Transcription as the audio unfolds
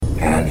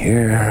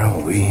Here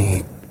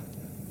we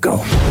go.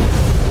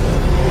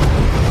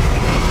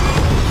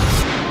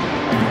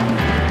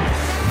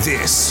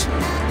 This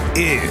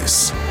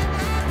is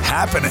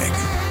Happening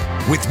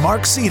with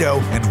Mark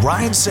Zito and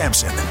Ryan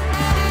Sampson.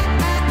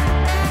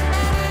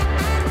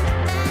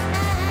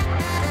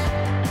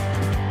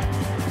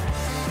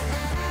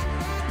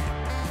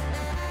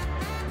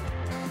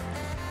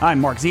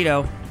 I'm Mark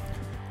Zito.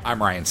 I'm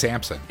Ryan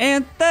Sampson.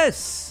 And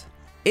this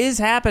is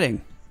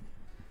Happening.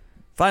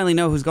 Finally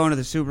know who's going to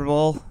the Super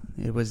Bowl.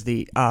 It was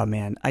the... Oh,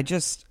 man.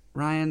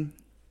 Ryan...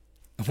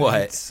 What? I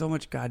had so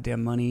much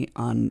goddamn money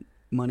on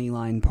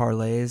moneyline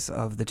parlays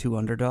of the two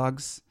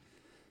underdogs.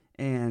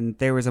 And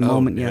there was a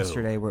moment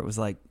yesterday where it was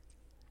like,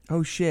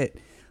 oh, shit.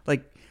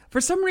 Like, for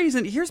some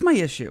reason, here's my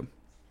issue.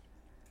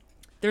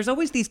 There's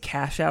always these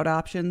cash-out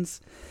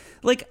options.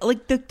 Like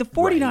the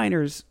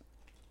 49ers...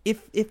 Right.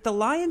 If the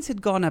Lions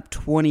had gone up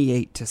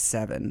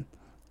 28-7,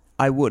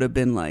 I would have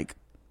been like,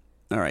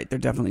 all right, they're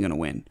definitely going to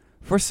win.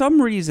 For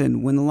some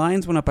reason, when the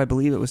Lions went up, I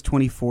believe it was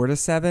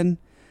 24-7,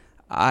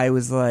 I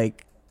was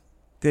like,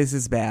 this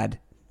is bad.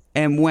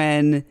 And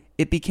when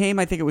it became,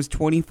 I think it was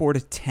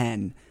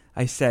 24-10,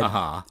 I said,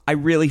 I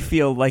really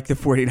feel like the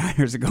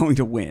 49ers are going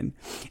to win.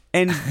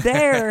 And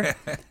there,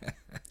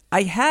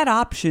 I had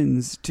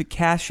options to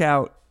cash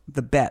out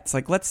the bets.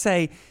 Like, let's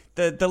say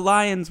the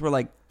Lions were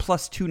like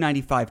plus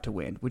 295 to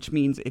win, which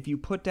means if you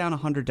put down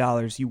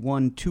 $100, you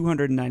won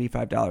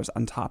 $295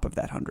 on top of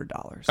that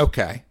 $100.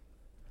 Okay.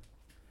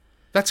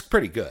 That's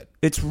pretty good.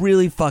 It's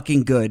really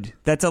fucking good.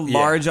 That's a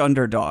large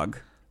underdog.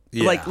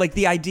 Yeah. Like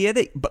the idea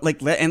that, but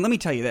like, and let me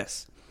tell you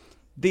this.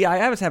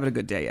 I was having a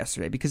good day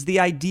yesterday because the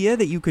idea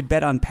that you could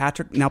bet on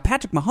Patrick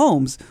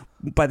Mahomes,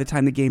 by the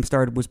time the game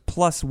started, was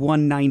plus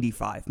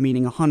 195,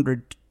 meaning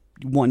 100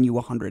 won you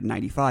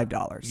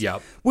 $195.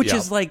 Yep. Which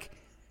is like,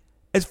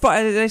 as far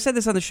as I said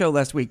this on the show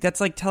last week,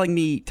 that's like telling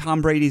me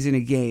Tom Brady's in a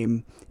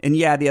game, and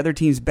yeah, the other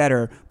team's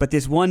better, but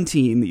this one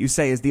team that you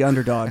say is the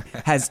underdog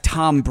has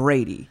Tom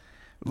Brady.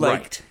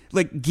 Like,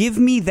 give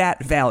me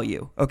that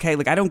value, okay?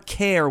 Like, I don't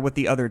care what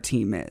the other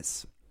team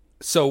is.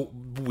 So,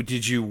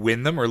 did you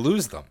win them or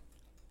lose them?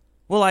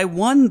 Well, I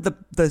won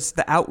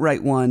the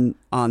outright one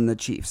on the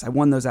Chiefs. I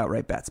won those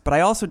outright bets. But I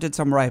also did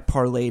some where I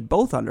parlayed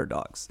both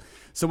underdogs.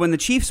 So when the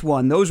Chiefs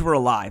won, those were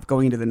alive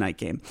going into the night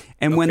game.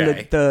 And when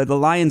the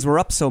Lions were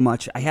up so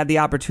much, I had the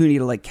opportunity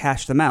to like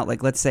cash them out.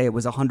 Like, let's say it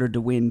was 100 to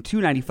win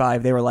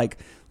 295. They were like,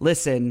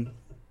 listen,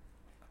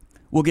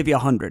 we'll give you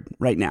 100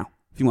 right now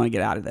if you want to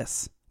get out of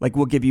this. Like,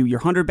 we'll give you your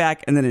 100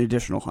 back and then an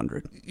additional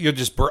 100. You'll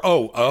just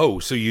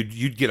so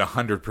you'd get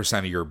 100%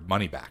 of your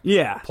money back.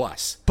 Yeah.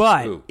 Plus.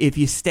 But if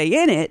you stay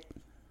in it,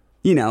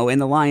 you know, and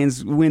the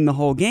Lions win the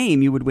whole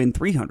game, you would win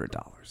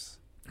 $300.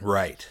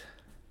 Right.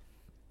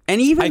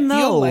 And even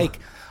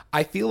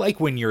I feel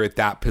like when you're at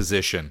that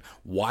position,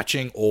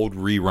 watching old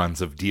reruns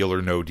of Deal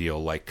or No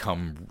Deal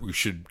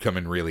should come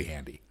in really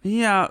handy.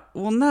 Yeah,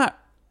 well,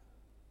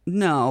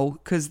 no,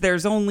 because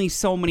there's only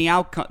so many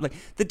outcomes. Like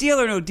the Deal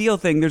or No Deal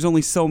thing, there's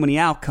only so many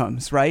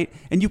outcomes, right?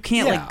 And you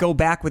can't like go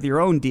back with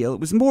your own deal. It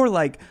was more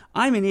like,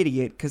 I'm an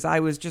idiot because I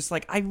was just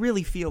like, I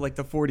really feel like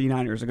the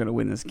 49ers are going to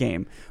win this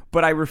game,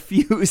 but I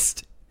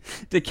refused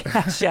to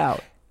cash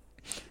out.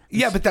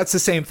 Yeah, but that's the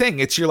same thing.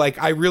 You're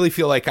like, I really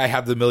feel like I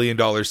have the $1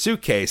 million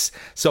suitcase,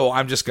 so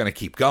I'm just going to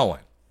keep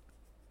going.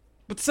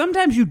 But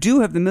sometimes you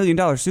do have the $1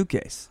 million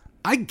suitcase.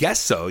 I guess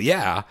so,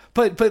 yeah.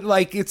 But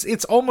like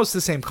it's almost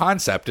the same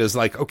concept as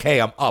like, okay,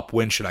 I'm up,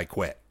 when should I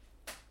quit?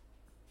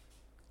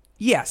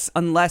 Yes,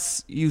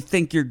 unless you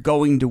think you're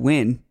going to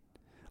win.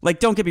 Like,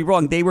 don't get me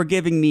wrong, they were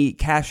giving me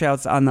cash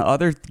outs on the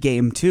other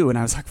game too, and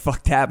I was like,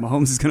 fuck that,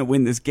 Mahomes is going to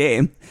win this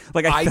game.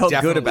 Like, I felt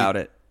good about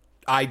it.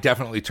 I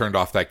definitely turned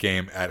off that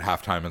game at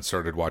halftime and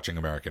started watching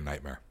American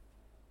Nightmare.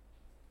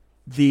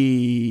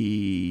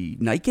 The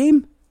night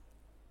game?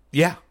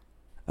 Yeah.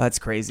 That's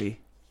crazy.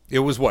 It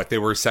was what? They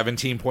were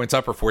 17 points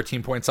up or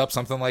 14 points up,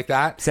 something like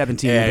that.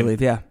 17, I believe,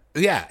 yeah.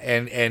 Yeah,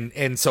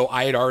 and so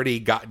I had already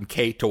gotten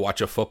Kate to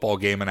watch a football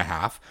game and a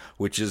half,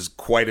 which is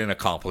quite an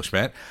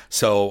accomplishment.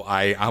 So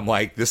I'm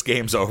like, this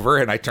game's over,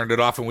 and I turned it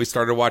off, and we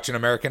started watching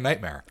American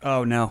Nightmare.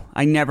 Oh, no.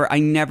 I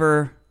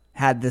never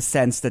had the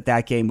sense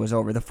that game was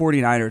over. The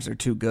 49ers are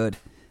too good,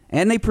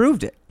 and they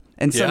proved it.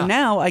 And so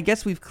now I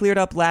guess we've cleared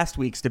up last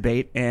week's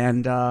debate,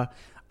 and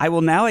I will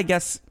now, I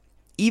guess...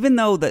 Even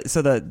though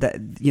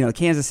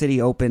Kansas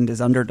City opened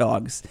as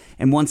underdogs,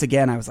 and once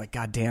again I was like,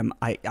 God damn,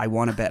 I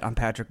want to bet on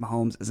Patrick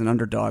Mahomes as an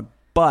underdog.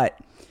 But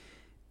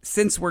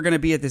since we're going to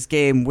be at this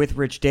game with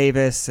Rich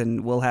Davis,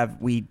 and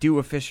we do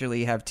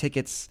officially have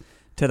tickets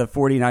to the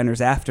 49ers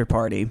after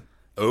party.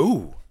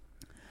 Oh,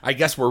 I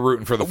guess we're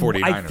rooting for the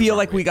 49ers. I feel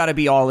like we got to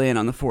be all in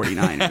on the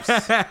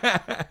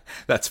 49ers.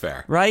 That's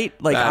fair, right?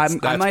 Like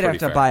I might have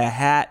to buy a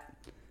hat.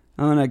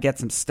 I'm gonna get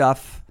some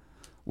stuff.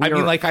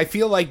 I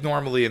feel like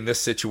normally in this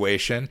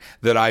situation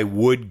that I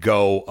would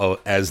go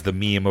as the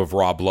meme of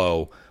Rob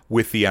Lowe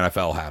with the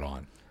NFL hat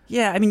on.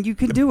 Yeah, I mean, you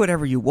can do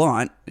whatever you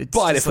want.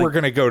 But if we're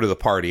going to go to the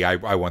party,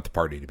 I want the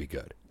party to be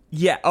good.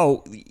 Yeah.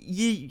 Oh,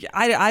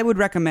 I would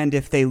recommend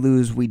if they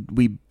lose,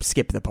 we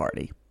skip the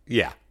party.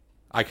 Yeah.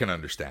 I can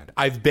understand.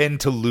 I've been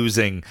to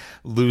losing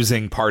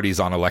parties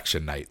on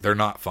election night. They're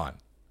not fun.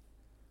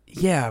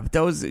 Yeah, but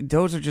those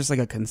are just like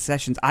a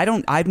concessions.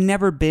 I've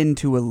never been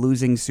to a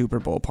losing Super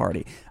Bowl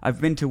party.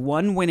 I've been to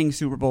one winning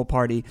Super Bowl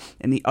party,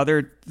 and the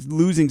other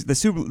losing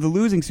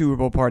Super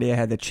Bowl party I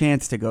had the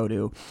chance to go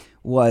to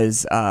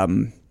was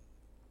the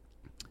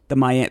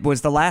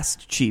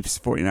last Chiefs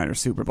 49ers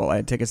Super Bowl. I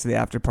had tickets to the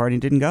after party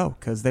and didn't go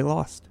because they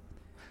lost.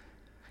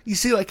 You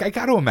see, like, I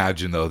got to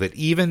imagine, though, that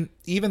even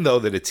though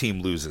that a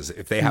team loses,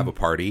 if they have a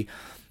party,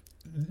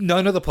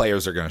 none of the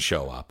players are going to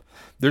show up.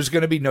 There's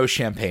going to be no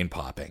champagne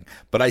popping.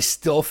 But I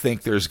still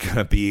think there's going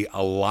to be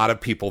a lot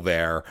of people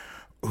there,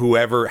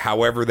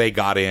 however they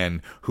got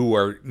in, who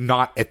are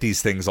not at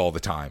these things all the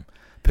time.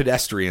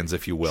 Pedestrians,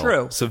 if you will.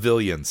 True.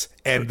 Civilians.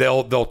 And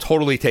they'll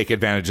totally take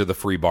advantage of the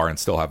free bar and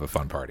still have a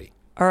fun party.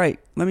 All right,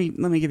 let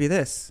me give you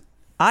this.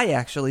 I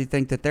actually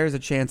think that there's a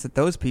chance that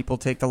those people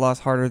take the loss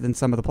harder than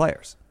some of the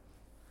players.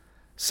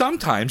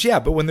 Sometimes, yeah,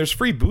 but when there's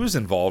free booze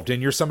involved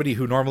and you're somebody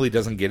who normally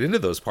doesn't get into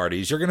those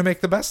parties, you're going to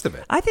make the best of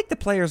it. I think the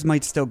players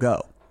might still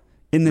go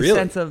in the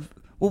sense of,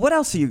 well, what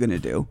else are you going to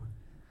do?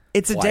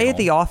 It's a day at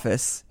the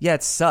office. Yeah,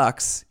 it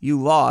sucks.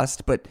 You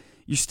lost, but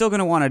you're still going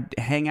to want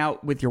to hang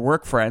out with your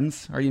work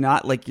friends, are you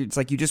not? Like, it's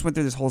like you just went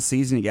through this whole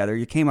season together.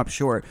 You came up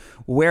short.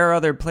 Where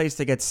other place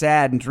to get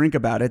sad and drink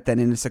about it than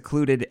in a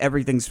secluded,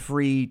 everything's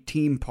free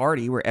team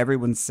party where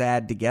everyone's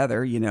sad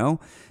together, you know?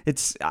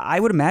 I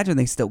would imagine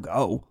they still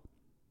go.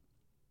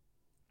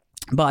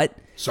 But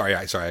sorry,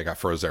 I got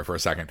froze there for a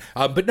second.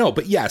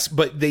 But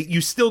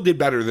you still did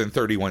better than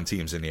 31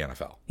 teams in the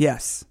NFL.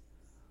 Yes.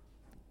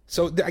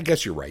 So I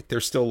guess you're right.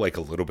 There's still like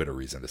a little bit of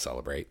reason to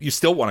celebrate. You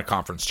still won a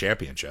conference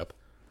championship.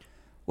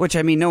 Which,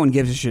 I mean, no one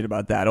gives a shit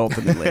about that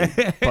ultimately.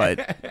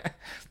 But,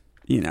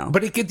 you know.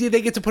 But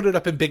they get to put it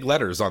up in big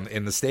letters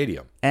in the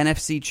stadium.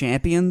 NFC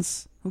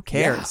champions? Who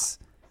cares?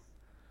 Yeah.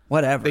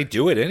 Whatever. They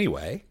do it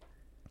anyway.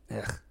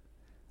 Ugh.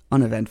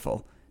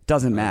 Uneventful.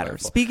 Doesn't matter.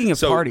 Speaking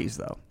of parties,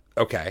 though.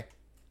 Okay.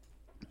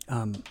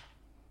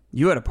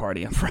 You had a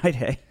party on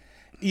Friday.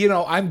 You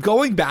know, I'm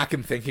going back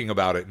and thinking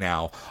about it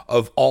now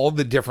of all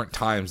the different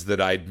times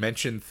that I'd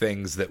mentioned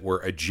things that were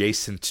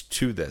adjacent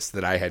to this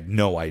that I had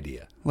no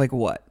idea. Like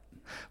what?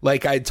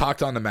 Like I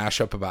talked on the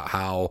mashup about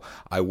how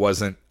I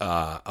wasn't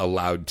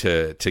allowed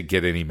to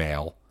get any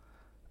mail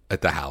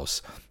at the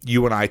house.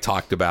 You and I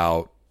talked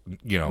about,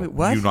 you know,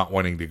 you not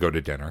wanting to go to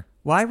dinner.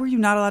 Why were you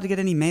not allowed to get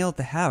any mail at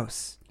the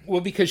house?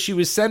 Well, because she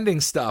was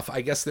sending stuff. I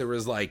guess there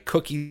was like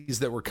cookies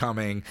that were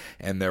coming,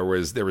 and there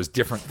was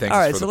different things. All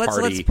right, for so the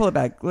party. let's pull it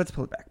back. Let's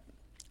pull it back.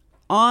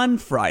 On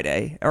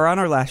Friday, or on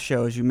our last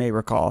show, as you may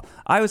recall,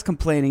 I was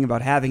complaining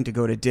about having to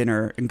go to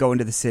dinner and go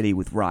into the city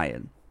with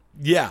Ryan.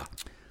 Yeah,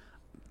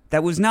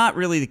 that was not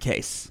really the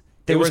case.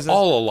 It was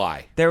all a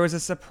lie. There was a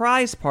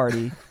surprise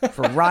party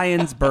for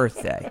Ryan's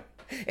birthday.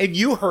 And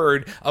you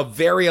heard a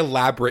very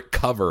elaborate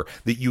cover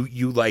that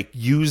you like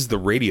used the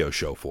radio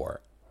show for.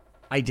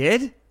 I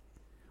did?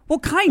 Well,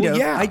 kind of.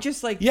 Yeah. I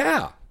just like...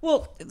 Yeah.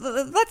 Well,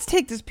 let's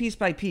take this piece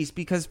by piece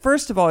because,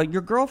 first of all,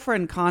 your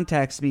girlfriend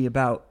contacts me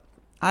about,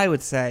 I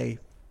would say,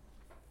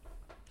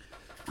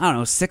 I don't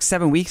know,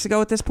 6-7 weeks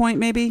ago at this point,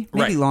 maybe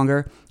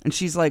longer. And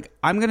she's like,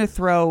 I'm going to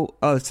throw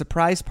a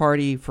surprise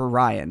party for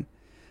Ryan.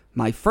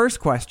 My first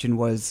question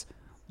was,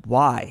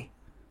 why?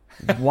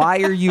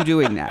 Why are you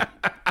doing that?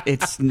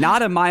 It's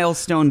not a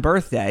milestone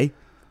birthday.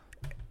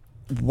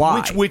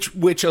 Why?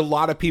 Which a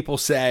lot of people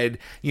said,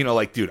 you know,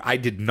 like, dude, I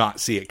did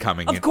not see it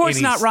coming. Of course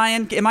not,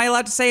 Ryan. Am I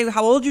allowed to say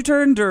how old you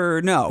turned or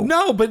no?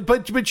 No,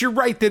 but you're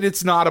right that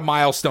it's not a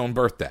milestone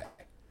birthday.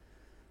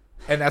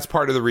 And that's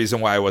part of the reason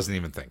why I wasn't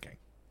even thinking.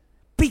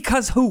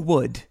 Because who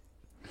would?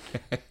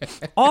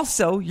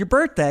 Also, your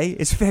birthday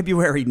is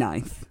February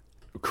 9th.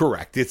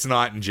 Correct. It's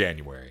not in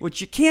January.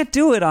 Which you can't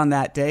do it on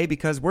that day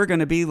because we're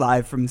going to be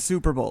live from the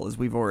Super Bowl, as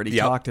we've already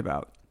talked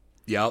about.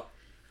 Yep.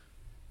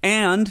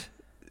 And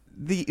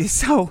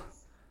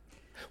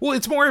well,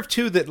 it's more of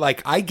two that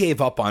like I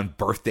gave up on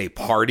birthday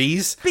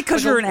parties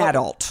because you're an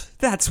adult.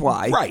 That's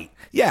why. Right.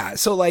 Yeah.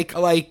 So like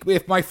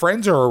if my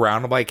friends are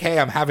around, I'm like, hey,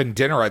 I'm having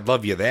dinner. I'd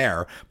love you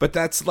there. But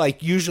that's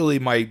like usually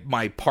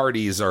my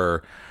parties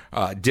are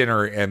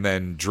dinner and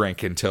then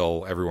drink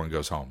until everyone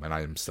goes home and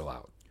I'm still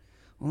out.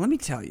 Well, let me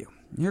tell you,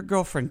 your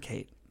girlfriend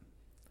Kate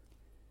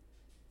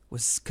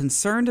was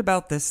concerned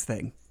about this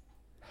thing.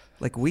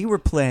 Like we were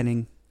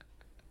planning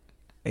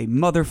a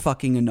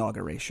motherfucking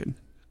inauguration.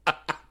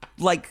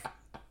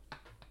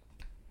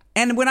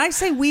 And when I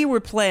say we were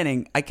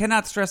planning, I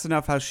cannot stress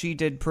enough how she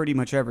did pretty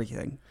much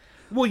everything.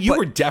 Well,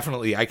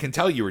 I can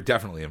tell you were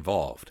definitely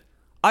involved.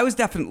 I was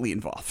definitely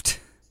involved.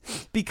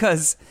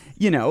 Because,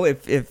 you know,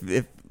 if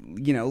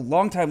you know,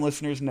 longtime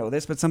listeners know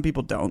this, but some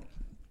people don't.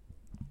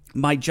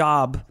 My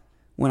job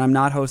when I'm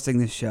not hosting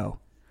this show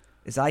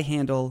is I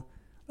handle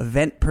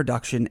event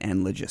production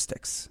and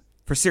logistics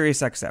for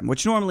SiriusXM,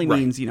 which normally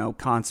means, you know,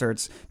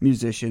 concerts,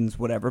 musicians,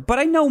 whatever. But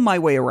I know my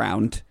way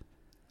around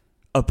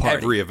a party.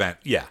 Every event.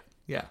 Yeah.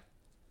 Yeah.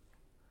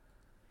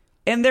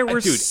 And there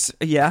were... Dude,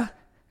 yeah?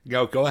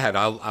 Go ahead.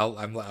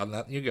 I'm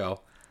letting you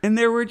go. And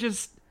there were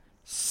just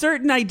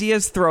certain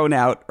ideas thrown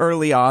out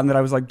early on that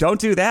I was like, don't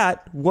do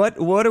that. What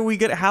are we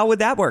gonna? How would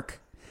that work?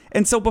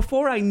 And so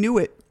before I knew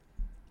it,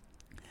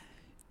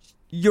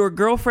 your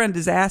girlfriend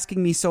is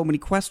asking me so many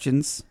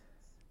questions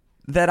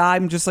that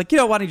I'm just like,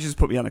 why don't you just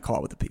put me on a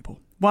call with the people?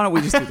 Why don't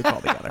we just do the call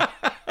together?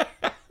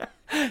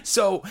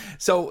 So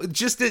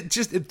just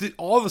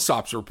all the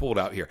stops were pulled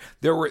out here.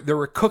 There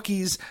were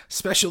cookies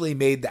specially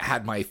made that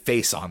had my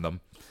face on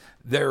them.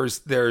 There's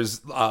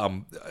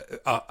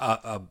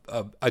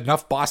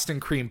enough Boston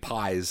cream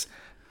pies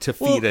to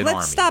feed an army.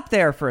 Let's stop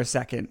there for a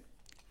second.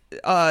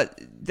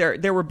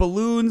 There were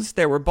balloons,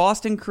 there were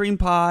Boston cream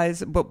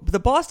pies, but the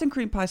Boston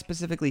cream pie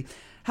specifically,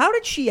 how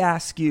did she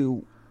ask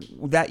you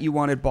that you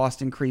wanted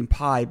Boston cream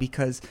pie?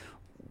 Because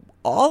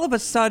all of a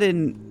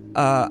sudden,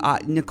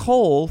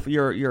 Nicole,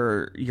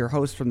 your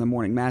host from the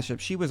Morning Mashup,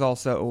 she was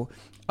also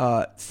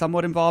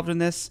somewhat involved in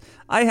this.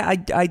 I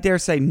dare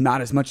say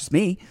not as much as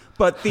me,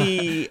 but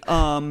the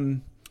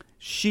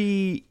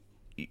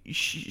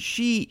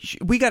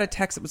we got a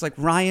text that was like,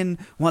 Ryan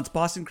wants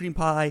Boston cream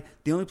pie.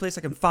 The only place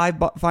I can find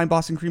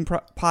Boston cream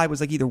pie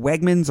was like either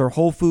Wegmans or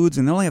Whole Foods,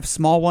 and they only have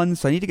small ones,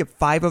 so I need to get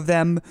 5 of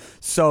them.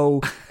 So,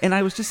 and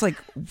I was just like,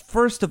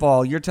 first of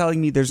all, you're telling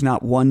me there's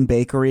not one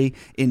bakery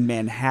in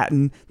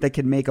Manhattan that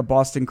can make a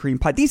Boston cream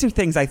pie. These are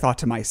things I thought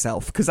to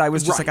myself because I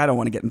was just like, I don't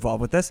want to get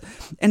involved with this.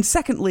 And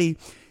secondly,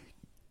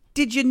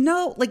 did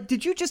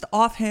you just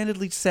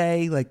offhandedly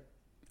say, like,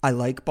 I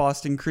like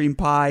Boston cream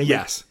pie?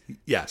 Yes.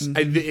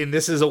 Mm-hmm. And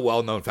this is a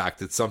well-known fact.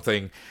 It's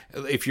something,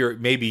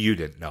 maybe you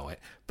didn't know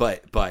it,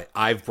 but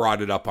I've brought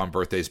it up on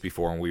birthdays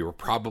before, and we were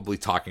probably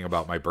talking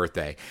about my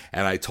birthday,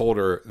 and I told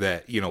her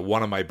that,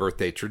 one of my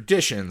birthday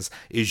traditions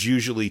is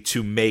usually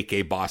to make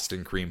a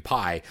Boston cream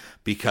pie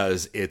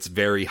because it's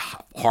very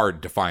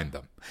hard to find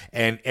them.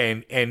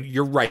 And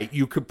you're right.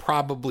 You could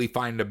probably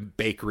find a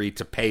bakery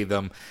to pay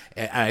them.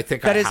 And I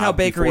think that is how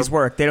bakeries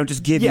work. They don't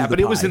just give you the pie. Yeah, but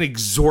it was an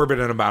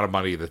exorbitant amount of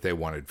money that they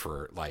wanted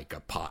for like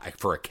a pie,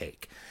 for a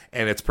cake.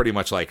 And it's pretty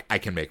much like, I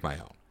can make my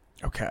own.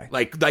 Okay.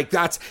 Like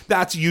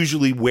that's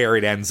usually where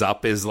it ends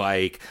up, is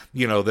like,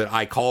 that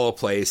I call a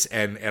place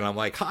and I'm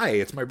like, hi,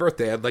 it's my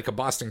birthday, I'd like a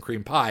Boston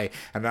cream pie.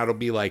 And they'll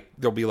be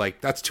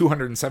like, that's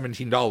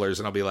 $217.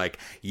 And I'll be like,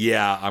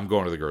 yeah, I'm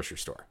going to the grocery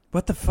store.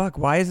 What the fuck?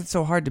 Why is it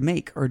so hard to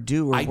make or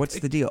do, or what's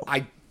the deal?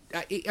 I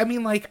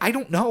mean, like, I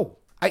don't know.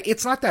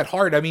 It's not that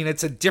hard. I mean,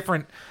 it's a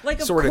different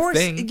sort of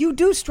thing. You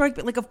do strike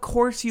me. Like, of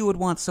course you would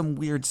want some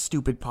weird,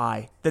 stupid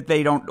pie that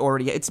they don't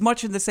already. It's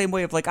much in the same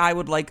way of, like, I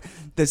would like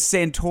the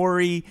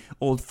Santori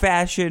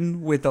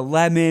old-fashioned with a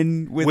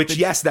lemon.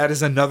 Yes, that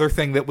is another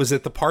thing that was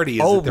at the party.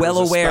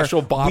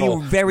 Special bottle. We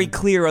were very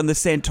clear on the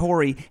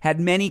Santori. Had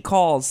many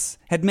calls.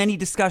 Had many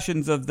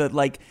discussions of the,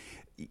 like...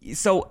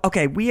 So,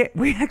 okay, we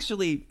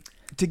actually...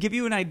 To give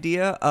you an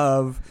idea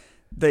of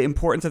the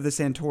importance of the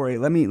Santori,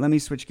 let me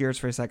switch gears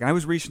for a second. I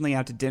was recently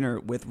out to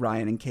dinner with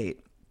Ryan and Kate,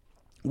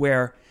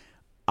 where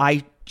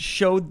I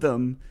showed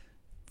them,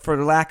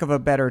 for lack of a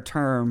better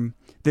term,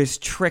 this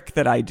trick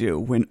that I do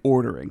when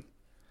ordering.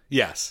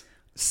 Yes.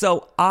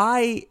 So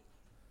I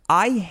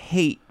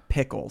hate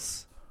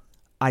pickles.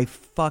 I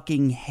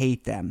fucking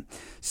hate them.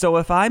 So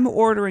if I'm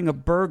ordering a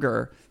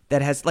burger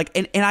that has like,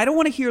 and I don't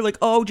want to hear like,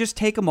 oh, just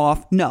take them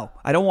off. No,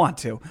 I don't want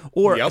to.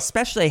 Or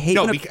especially I hate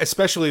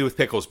especially with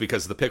pickles,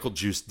 because the pickle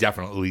juice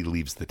definitely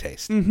leaves the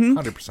taste.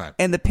 100%.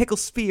 And the pickle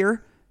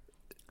spear,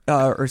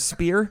 or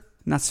spear,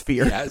 not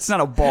sphere. Yes. It's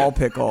not a ball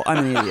pickle.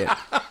 I'm an idiot.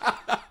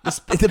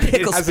 The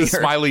pickle it has spear. A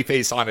smiley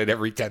face on it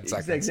every 10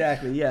 seconds.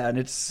 Exactly. Yeah, and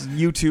it's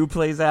U2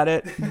 plays at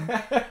it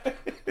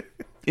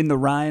in the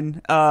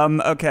Rhine.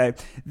 Okay.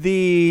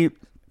 The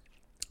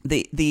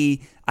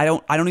I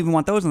don't even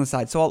want those on the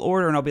side. So I'll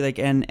order and I'll be like,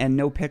 and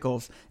no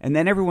pickles. And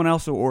then everyone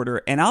else will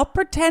order. And I'll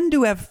pretend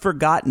to have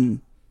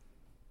forgotten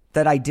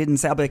that I didn't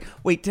say. I'll be like,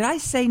 wait, did I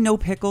say no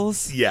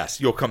pickles?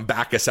 Yes, you'll come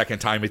back a second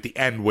time at the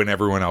end when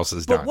everyone else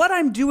is done. But what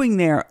I'm doing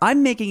there,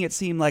 I'm making it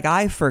seem like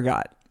I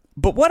forgot.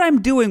 But what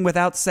I'm doing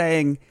without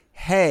saying,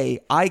 hey,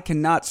 I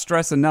cannot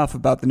stress enough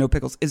about the no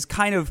pickles, is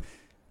kind of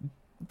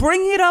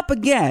bringing it up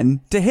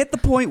again to hit the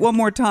point one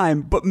more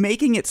time, but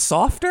making it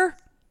softer.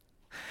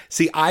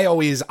 See,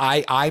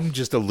 I'm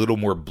just a little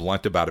more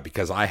blunt about it,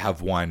 because I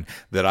have one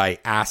that I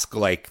ask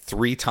like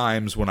 3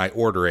 times when I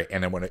order it,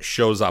 and then when it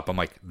shows up, I'm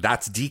like,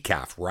 that's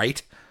decaf,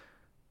 right?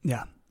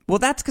 Yeah. Well,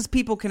 that's because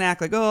people can act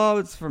like, oh,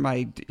 it's for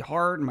my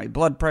heart and my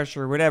blood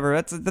pressure or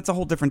whatever. That's a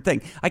whole different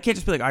thing. I can't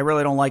just be like, I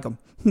really don't like them.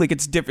 Like,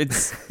 it's different.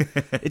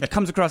 It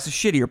comes across as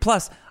shittier.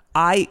 Plus,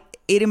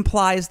 it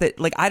implies that,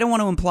 like, I don't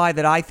want to imply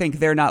that I think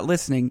they're not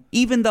listening,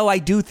 even though I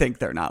do think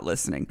they're not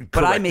listening.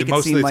 But correct. I make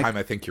Most it seem of the like, time,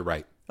 I think you're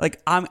right. Like,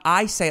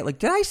 I say it like,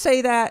 did I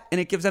say that? And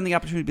it gives them the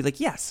opportunity to be like,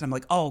 yes. And I'm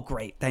like, oh,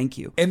 great. Thank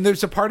you. And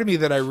there's a part of me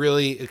that I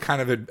really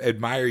kind of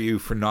admire you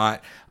for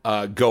not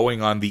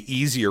going on the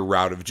easier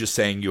route of just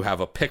saying you have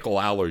a pickle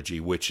allergy,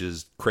 which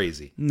is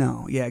crazy.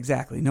 No, yeah,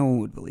 exactly. No one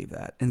would believe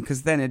that. And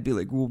because then it'd be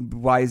like, well,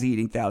 why is he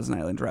eating Thousand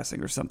Island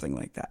dressing or something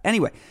like that?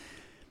 Anyway,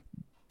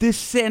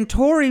 this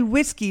Santori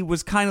whiskey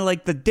was kind of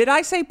like the, did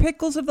I say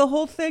pickles of the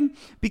whole thing?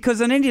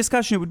 Because in any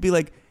discussion, it would be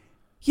like,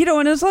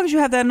 and as long as you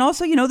have that, and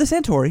also, the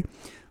Santori,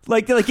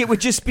 like it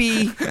would just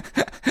be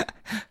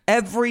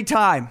every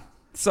time.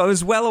 So I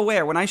was well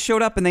aware when I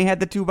showed up and they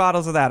had the 2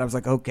 bottles of that. I was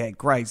like, okay,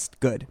 Christ,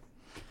 good.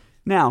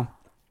 Now,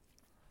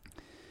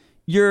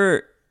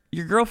 your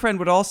girlfriend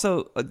would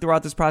also,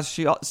 throughout this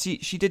process,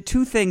 she did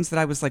 2 things that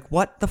I was like,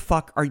 what the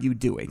fuck are you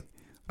doing?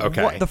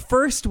 Okay. The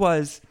first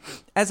was,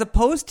 as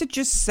opposed to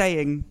just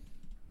saying,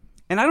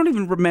 and I don't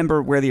even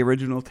remember where the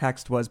original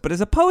text was, but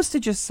as opposed to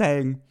just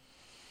saying,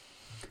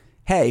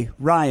 hey,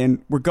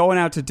 Ryan, we're going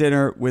out to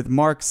dinner with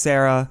Mark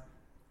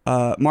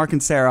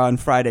and Sarah on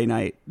Friday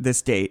night,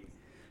 this date.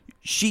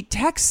 She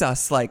texts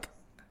us like,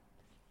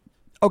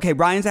 okay,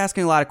 Ryan's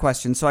asking a lot of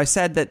questions. So I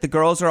said that the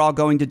girls are all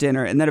going to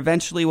dinner, and then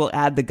eventually we'll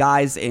add the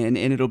guys in,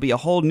 and it'll be a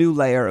whole new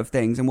layer of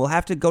things, and we'll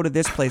have to go to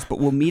this place, but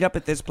we'll meet up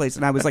at this place.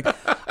 And I was like,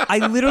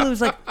 I literally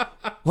was like,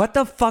 what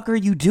the fuck are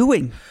you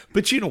doing?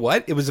 But you know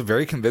what? It was a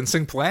very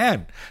convincing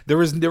plan. There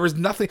was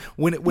nothing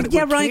when it Ryan,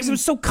 'cause it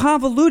was so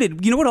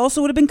convoluted. You know what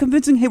also would have been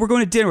convincing? Hey, we're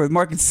going to dinner with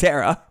Mark and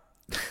Sarah.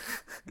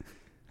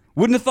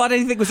 Wouldn't have thought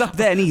anything was up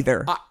then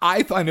either.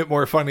 I find it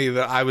more funny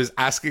that I was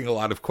asking a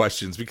lot of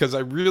questions because I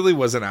really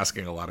wasn't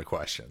asking a lot of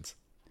questions.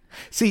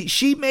 See,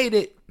 she made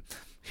it.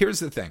 Here's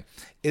the thing,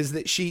 is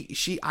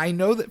that I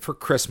know that for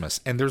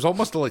Christmas, and there's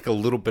almost like a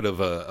little bit of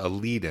a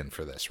lead in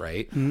for this,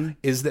 right? Mm-hmm.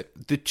 Is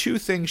that the 2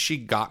 things she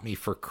got me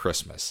for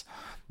Christmas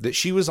that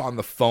she was on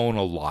the phone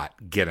a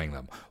lot getting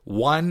them.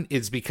 One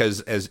is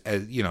because as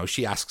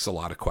she asks a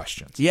lot of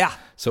questions. Yeah.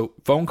 So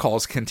phone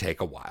calls can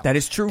take a while. That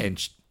is true.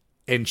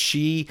 And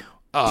she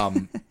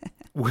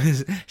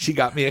she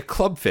got me a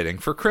club fitting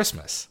for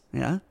Christmas.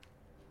 Yeah.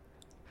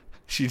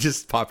 She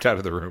just popped out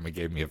of the room and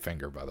gave me a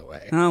finger, by the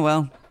way. Oh,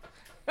 well.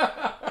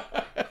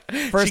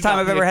 First time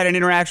I've ever had an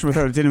interaction with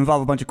her that didn't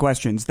involve a bunch of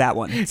questions. That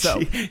one.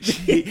 So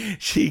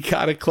she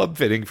got a club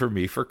fitting for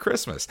me for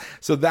Christmas.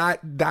 So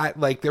that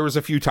like there was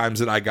a few times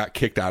that I got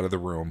kicked out of the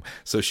room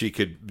so she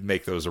could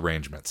make those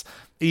arrangements.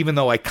 Even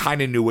though I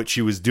kind of knew what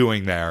she was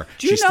doing there,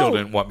 she still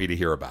didn't want me to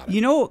hear about it. You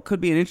know what could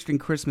be an interesting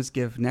Christmas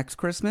gift next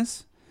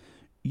Christmas?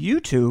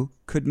 You 2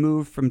 could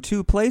move from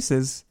 2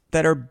 places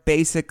that are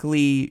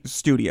basically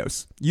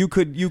studios. You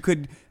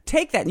could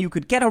take that and you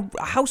could get a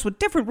house with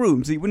different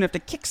rooms that you wouldn't have to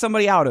kick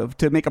somebody out of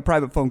to make a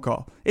private phone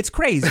call. It's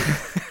crazy.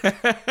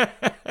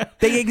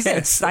 They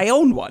exist. I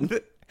own one.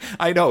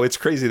 I know, it's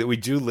crazy that we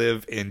do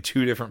live in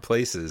 2 different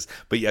places,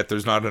 but yet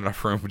there's not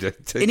enough room to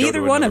in go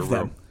either to one of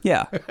room. them.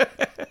 Yeah.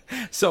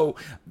 So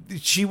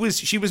she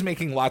was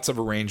making lots of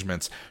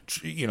arrangements,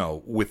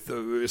 with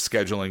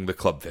scheduling the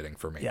club fitting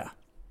for me. Yeah.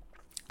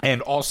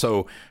 And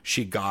also,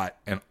 she got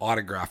an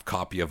autographed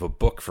copy of a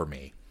book for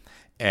me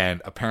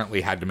and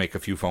apparently had to make a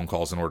few phone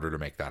calls in order to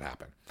make that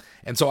happen.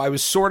 And so I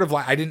was sort of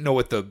like, I didn't know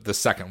what the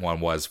second one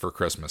was for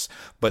Christmas,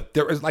 but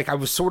there was like, I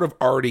was sort of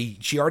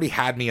she already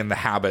had me in the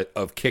habit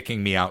of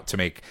kicking me out to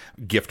make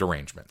gift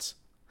arrangements.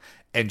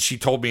 And she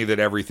told me that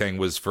everything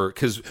was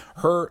because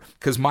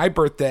my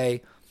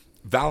birthday,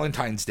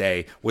 Valentine's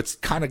Day, what's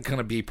kind of going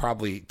to be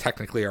probably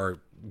technically our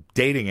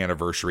dating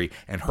anniversary,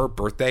 and her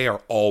birthday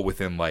are all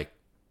within like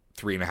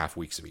 3.5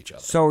 weeks of each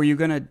other. So are you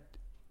gonna?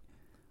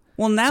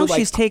 Well, now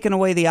she's taken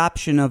away the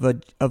option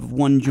of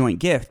one joint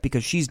gift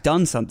because she's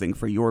done something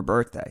for your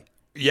birthday.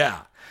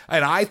 Yeah,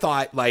 and I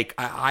thought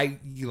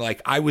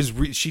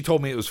she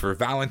told me it was for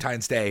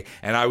Valentine's Day,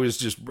 and I was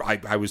just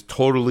I was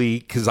totally,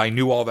 because I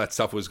knew all that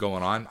stuff was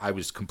going on. I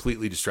was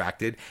completely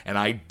distracted, and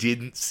I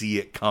didn't see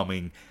it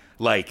coming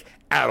like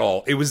at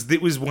all. It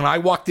was when I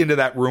walked into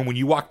that room. When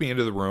you walked me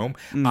into the room,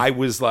 I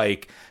was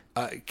like.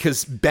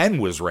 Because Ben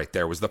was right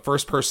there, was the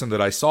first person that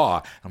I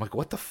saw. I'm like,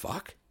 what the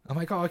fuck? I'm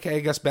like, oh, okay, I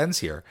guess Ben's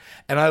here.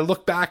 And I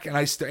look back and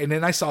and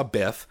then I saw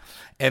Biff,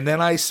 and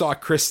then I saw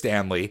Chris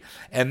Stanley,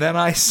 and then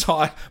I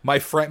saw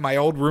my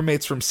old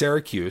roommates from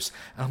Syracuse.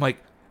 And I'm like,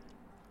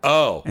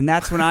 oh. And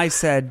that's when I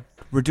said,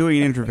 we're doing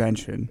an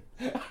intervention.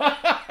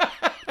 I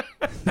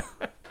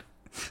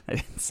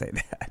didn't say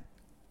that.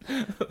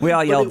 We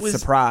all yelled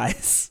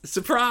surprise.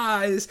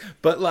 Surprise.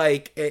 But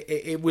like,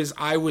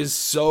 I was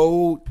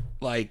so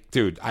like,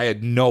 dude, I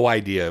had no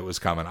idea it was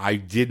coming. I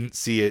didn't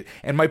see it.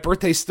 And my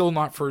birthday's still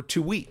not for 2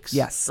 weeks.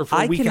 Yes. Or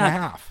for a week and a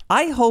half.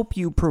 I hope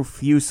you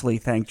profusely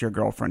thanked your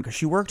girlfriend because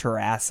she worked her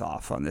ass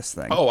off on this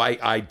thing. Oh,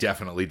 I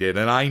definitely did.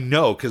 And I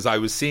know because I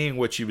was seeing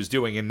what she was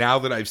doing. And now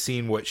that I've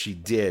seen what she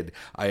did,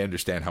 I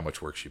understand how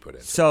much work she put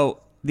in.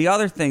 So the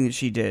other thing that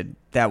she did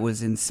that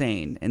was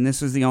insane, and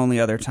this was the only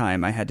other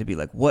time I had to be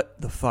like,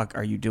 what the fuck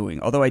are you doing?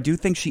 Although I do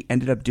think she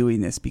ended up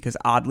doing this because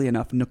oddly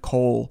enough,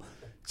 Nicole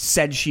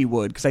said she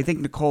would, because I think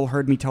Nicole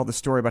heard me tell the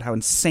story about how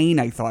insane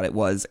I thought it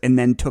was and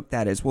then took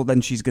that as, well,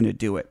 then she's going to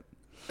do it.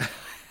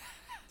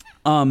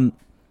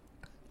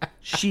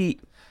 She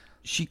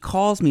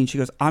calls me and she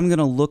goes, I'm going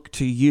to look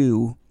to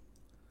you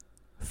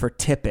for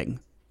tipping.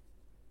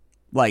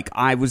 Like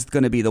I was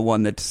going to be the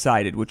one that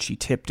decided, which she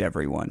tipped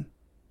everyone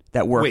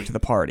that worked the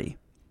party.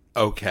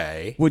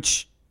 Okay.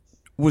 Which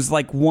was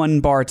like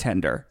one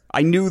bartender.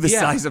 I knew the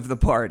size of the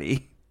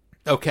party.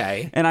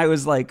 Okay. And I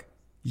was like,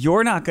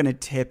 you're not going to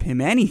tip him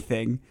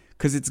anything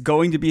because it's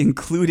going to be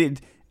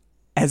included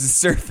as a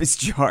service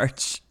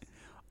charge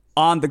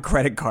on the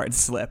credit card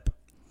slip.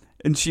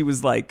 And she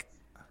was like,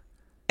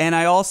 and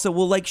I also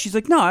will like, she's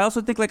like, no, I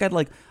also think like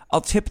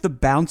I'll tip the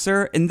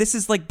bouncer. And this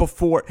is like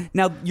before.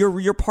 Now,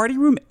 your party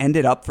room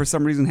ended up for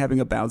some reason having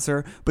a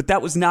bouncer, but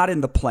that was not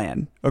in the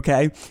plan,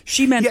 okay?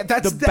 She meant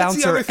the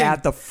bouncer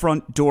at the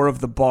front door of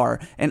the bar.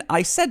 And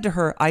I said to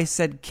her,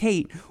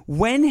 Kate,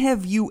 when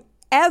have you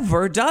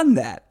ever done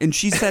that? And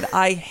she said,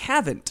 I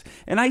haven't.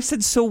 And I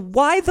said, so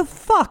why the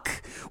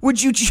fuck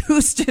would you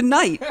choose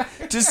tonight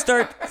to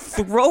start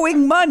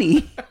throwing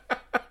money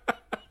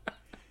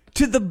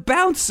to the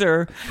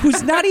bouncer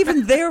who's not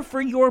even there for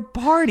your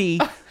party?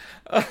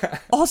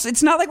 Also,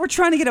 it's not like we're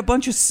trying to get a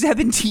bunch of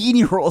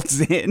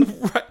 17-year-olds in.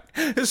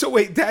 Right. So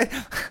wait,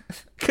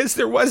 because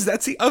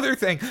that's the other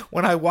thing.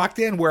 When I walked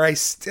in,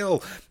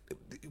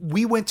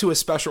 we went to a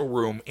special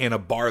room in a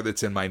bar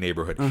that's in my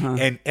neighborhood.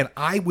 And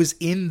I was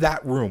in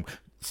that room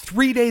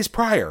 3 days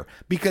prior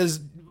because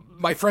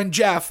my friend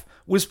Jeff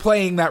was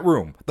playing that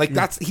room. Like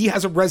he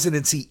has a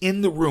residency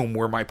in the room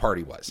where my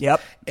party was.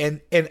 Yep.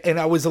 And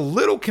I was a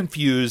little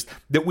confused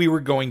that we were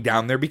going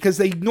down there because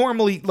they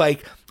normally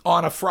like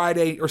on a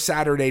Friday or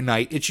Saturday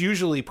night, it's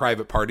usually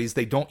private parties.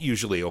 They don't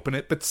usually open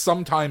it, but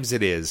sometimes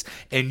it is.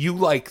 And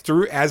you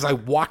as I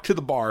walked to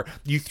the bar,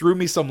 you threw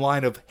me some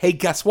line of, hey,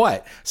 guess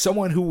what?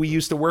 Someone who we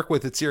used to work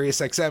with at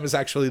SiriusXM is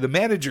actually the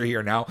manager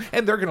here now,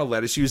 and they're going to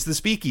let us use the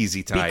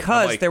speakeasy tonight.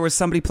 Because there was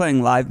somebody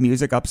playing live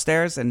music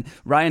upstairs, and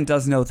Ryan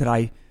does know that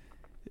I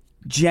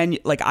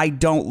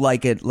don't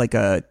like it like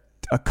a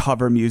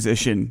cover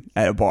musician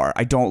at a bar.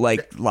 I don't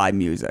like live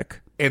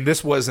music. And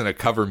this wasn't a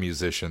cover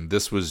musician.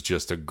 This was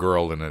just a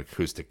girl in an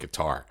acoustic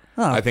guitar.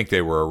 Oh. I think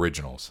they were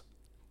originals.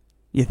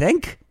 You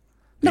think?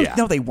 No, yeah.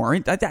 No, they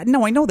weren't.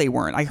 No, I know they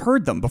weren't. I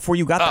heard them before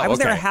you got there. I was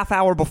there a half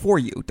hour before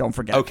you. Don't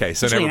forget. Okay,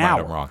 so never mind.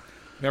 I'm wrong.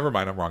 Never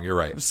mind. I'm wrong. You're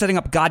right. I was setting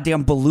up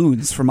goddamn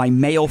balloons for my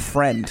male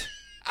friend.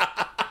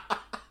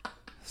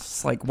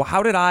 It's like, well,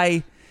 how did I?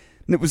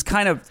 And it was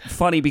kind of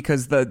funny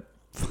because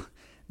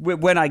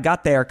when I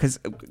got there, because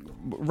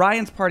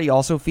Ryan's party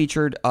also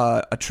featured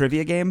a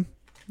trivia game.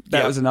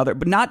 That was another,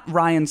 but not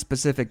Ryan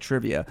specific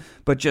trivia,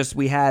 but just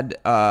we had,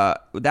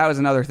 that was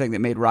another thing that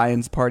made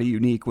Ryan's party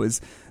unique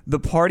was the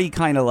party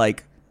kind of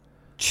like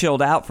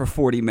chilled out for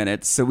 40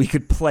 minutes so we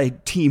could play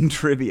team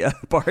trivia,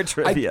 bar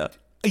trivia.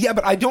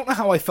 But I don't know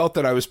how I felt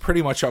that I was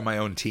pretty much on my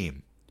own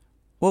team.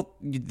 Well,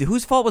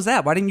 whose fault was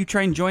that? Why didn't you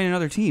try and join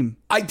another team?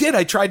 I did.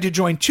 I tried to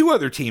join 2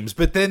 other teams,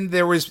 but then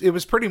it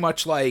was pretty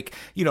much like,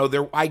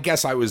 I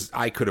guess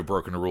I could have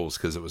broken the rules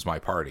because it was my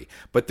party.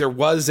 But there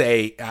was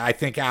I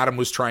think Adam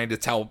was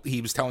he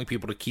was telling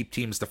people to keep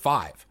teams to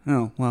 5.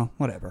 Oh, well,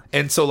 whatever.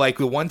 And so like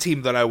the one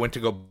team that I went to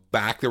go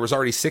back, there was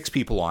already 6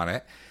 people on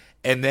it.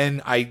 And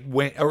then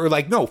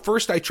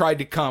first I tried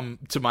to come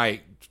to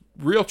my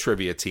real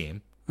trivia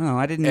team. Oh,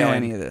 I didn't know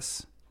any of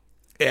this.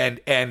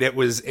 And it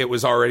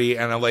was already,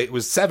 and I'm like, it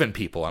was 7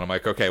 people, and I'm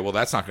like, okay, well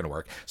that's not going to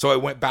work. So I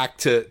went back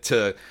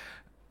to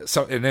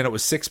and then it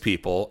was 6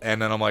 people,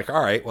 and then I'm like,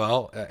 all right,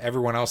 well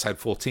everyone else had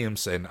full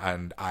teams,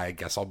 and I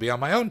guess I'll be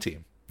on my own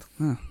team.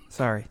 Oh,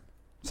 sorry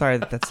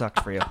that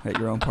sucked for you at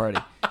your own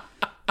party,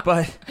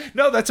 but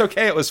no, that's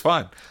okay. It was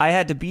fun. I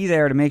had to be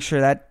there to make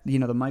sure that the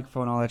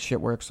microphone, all that shit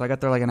works. So I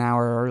got there like an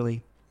hour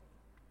early.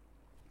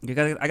 I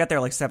got there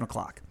like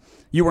 7:00.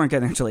 You weren't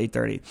getting there until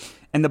 8:30.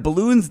 And the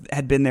balloons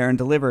had been there and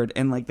delivered.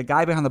 And like the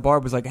guy behind the bar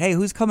was like, hey,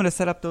 who's coming to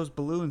set up those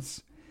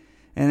balloons?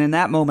 And in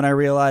that moment, I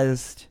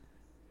realized,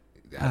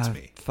 that's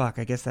me. Fuck,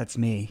 I guess that's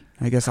me.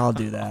 I guess I'll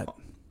do that.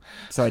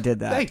 So I did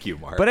that. Thank you,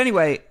 Mark. But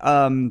anyway,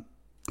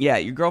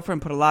 your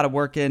girlfriend put a lot of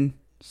work in.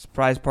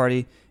 Surprise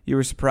party. You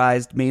were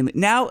surprised mainly.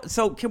 Now,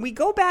 so can we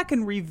go back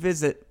and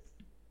revisit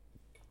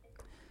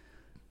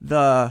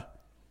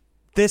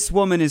this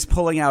woman is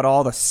pulling out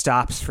all the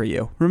stops for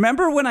you?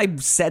 Remember when I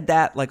said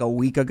that like a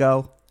week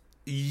ago?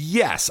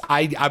 Yes,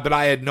 but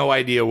I had no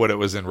idea what it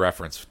was in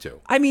reference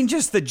to. I mean,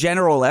 just the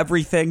general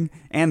everything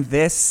and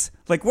this.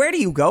 Like, where do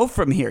you go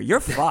from here? You're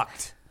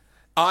fucked.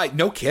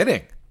 No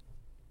kidding.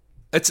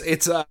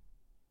 It's a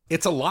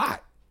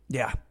lot.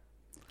 Yeah.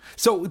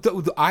 So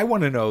I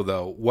want to know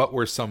though, what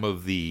were some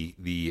of the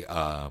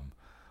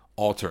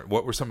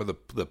what were some of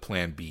the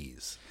plan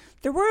Bs?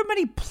 There weren't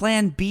many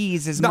plan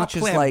Bs as much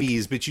as like... Not plan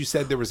Bs, but you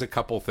said there was a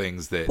couple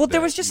things that... Well, there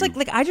was just like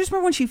I just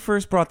remember when she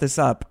first brought this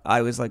up,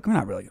 I was like, we're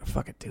not really going to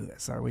fucking do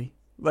this, are we?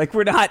 Like,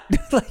 we're not...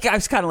 Like, I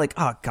was kind of like,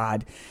 oh,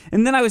 God.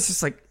 And then I was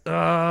just like,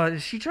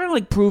 is she trying to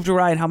like prove to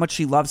Ryan how much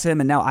she loves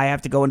him and now I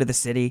have to go into the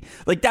city?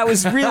 Like, that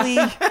was really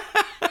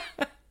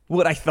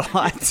what I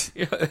thought.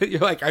 You're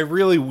like, I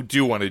really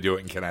do want to do it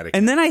in Connecticut.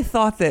 And then I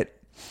thought that...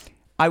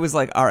 I was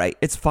like, all right,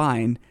 it's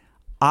fine.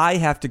 I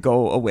have to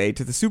go away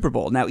to the Super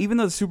Bowl. Now, even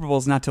though the Super Bowl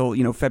is not till,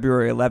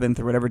 February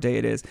 11th or whatever day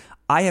it is,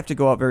 I have to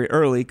go out very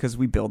early because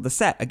we build the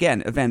set.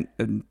 Again, event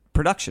and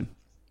production.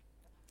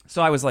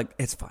 So I was like,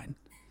 it's fine.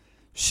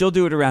 She'll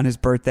do it around his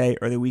birthday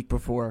or the week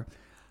before.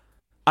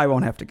 I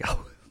won't have to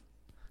go.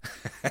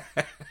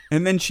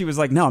 And then she was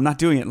like, no, I'm not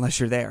doing it unless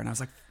you're there. And I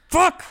was like,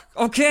 fuck,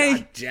 okay.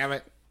 God damn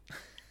it.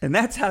 And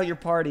that's how your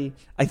party,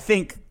 I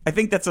think, I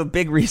think that's a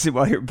big reason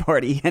why your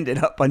party ended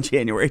up on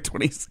January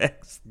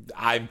 26th.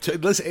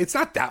 Listen, it's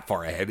not that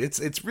far ahead.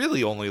 It's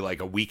really only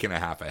like a week and a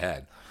half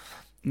ahead.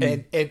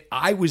 And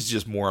I was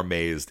just more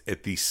amazed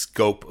at the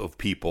scope of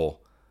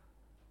people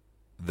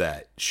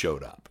that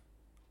showed up.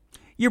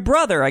 Your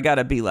brother, I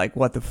gotta be like,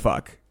 what the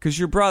fuck? Because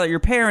your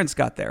parents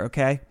got there,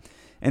 okay?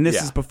 And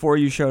this is before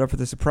you showed up for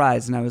the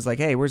surprise. And I was like,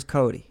 hey, where's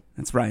Cody?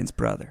 That's Ryan's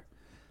brother.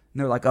 And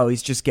they're like, oh,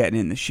 he's just getting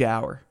in the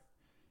shower.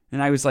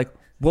 And I was like,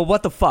 well,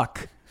 what the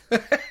fuck?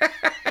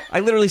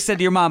 I literally said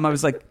to your mom, I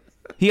was like,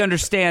 he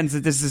understands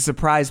that this is a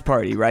surprise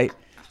party, right?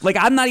 Like,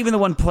 I'm not even the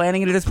one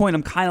planning it at this point.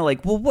 I'm kind of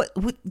like, well, what?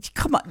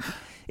 Come on.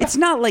 It's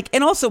not like,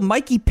 and also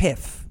Mikey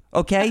Piff,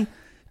 okay?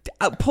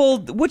 I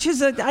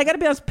gotta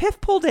be honest, Piff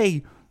pulled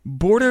a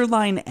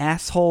borderline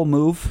asshole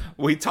move.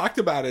 We talked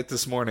about it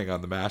this morning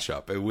on the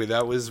mashup.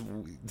 That was...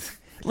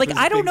 Like,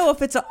 I don't know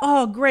if it's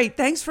oh, great,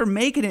 thanks for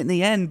making it in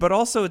the end, but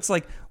also it's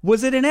like,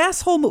 was it an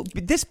asshole move?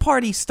 This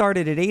party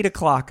started at 8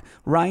 o'clock.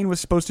 Ryan was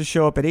supposed to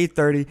show up at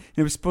 8:30, and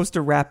it was supposed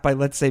to wrap by,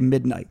 let's say,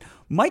 midnight.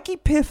 Mikey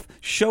Piff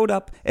showed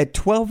up at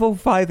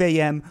 12:05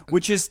 a.m.,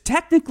 which is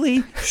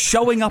technically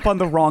showing up on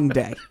the wrong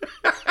day.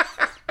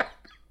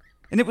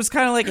 And it was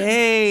kind of like,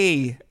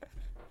 hey,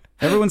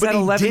 everyone's had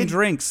 11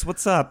 drinks.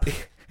 What's up?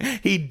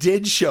 He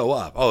did show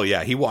up. Oh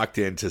yeah, he walked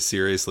into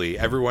seriously.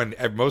 Everyone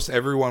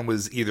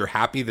was either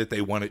happy that they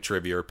won at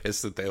trivia or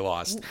pissed that they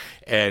lost,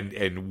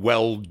 and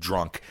well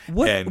drunk.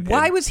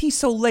 Why was he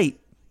so late?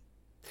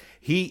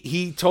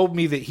 He told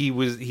me that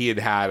he had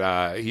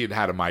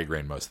had a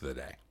migraine most of the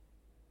day,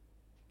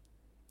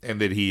 and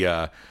that he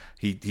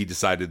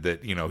decided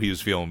that he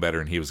was feeling better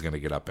and he was going to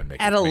get up and make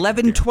at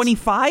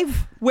 11:25.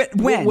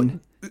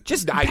 When?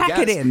 Just pack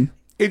it in.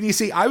 And you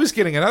see, I was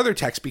getting another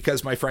text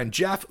because my friend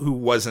Jeff, who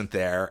wasn't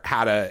there,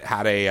 had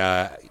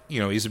a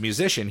he's a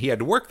musician. He had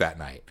to work that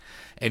night,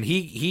 and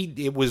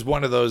it was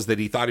one of those that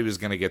he thought he was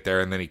going to get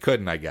there and then he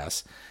couldn't, I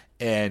guess.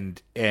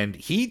 And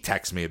he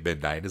texts me at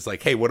midnight. It's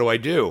like, hey, what do I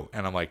do?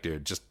 And I'm like,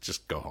 dude,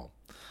 just go home.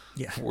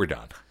 Yeah, we're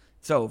done.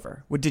 It's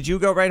over. Did you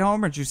go right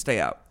home or did you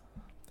stay out?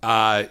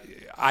 I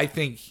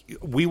think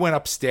we went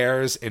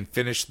upstairs and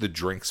finished the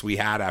drinks we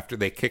had after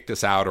they kicked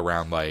us out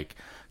around like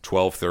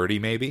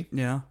 12:30 maybe.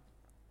 Yeah.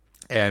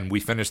 And we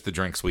finished the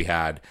drinks we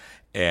had,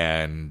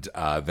 and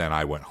then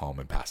I went home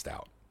and passed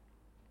out.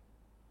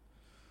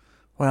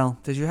 Well,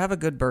 did you have a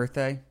good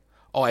birthday?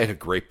 Oh, I had a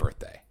great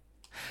birthday.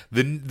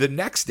 The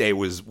next day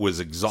was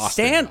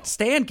exhausting.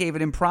 Stan gave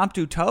an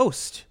impromptu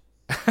toast.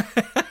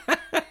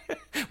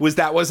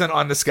 Wasn't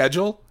on the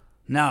schedule?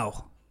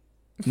 No,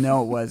 it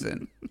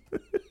wasn't.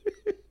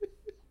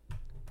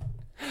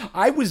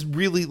 I was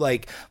really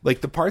like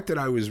the part that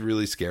I was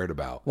really scared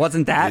about.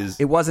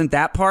 It wasn't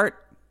that part?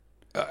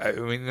 I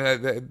mean,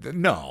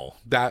 no,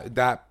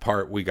 that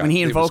part we got. When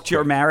he invoked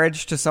your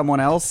marriage to someone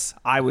else,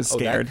 I was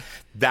scared.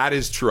 That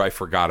is true. I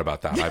forgot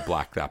about that. I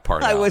blacked that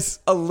part out. I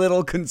was a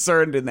little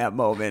concerned in that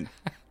moment.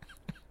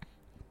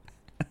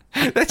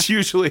 That's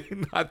usually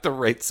not the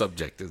right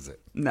subject, is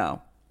it?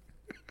 No.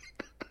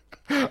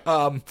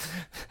 God,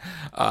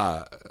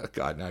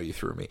 now you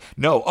threw me.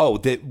 No,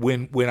 that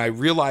when I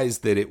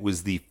realized that it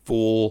was the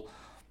full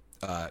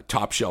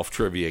Top Shelf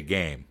Trivia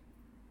game,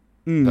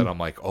 that I'm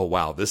like, oh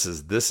wow, this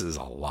is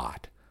a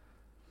lot.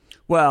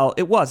 Well,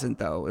 it wasn't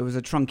though. It was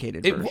a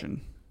truncated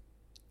version.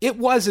 It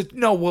wasn't.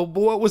 No, well,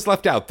 what was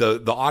left out?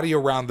 The audio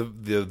round,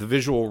 the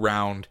visual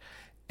round,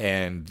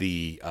 and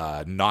the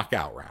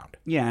knockout round.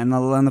 Yeah, and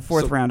the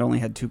fourth round only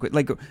had two.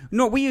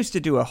 We used to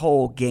do a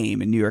whole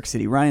game in New York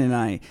City. Ryan and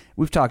I,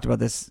 we've talked about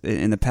this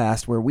in the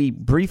past, where we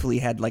briefly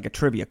had like a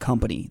trivia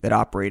company that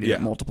operated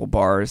at multiple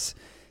bars,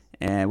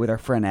 and with our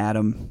friend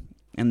Adam.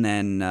 And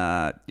then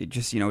it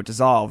just, it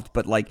dissolved.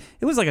 But,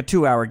 it was like a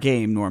 2-hour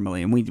game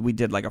normally. And we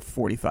did, like, a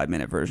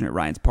 45-minute version at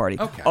Ryan's party.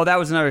 Okay. Oh, that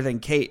was another thing.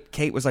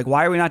 Kate was like,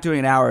 why are we not doing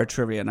an hour of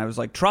trivia? And I was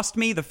like, trust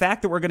me, the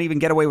fact that we're going to even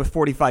get away with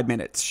 45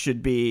 minutes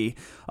should be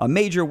a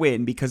major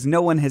win. Because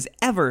no one has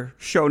ever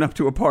shown up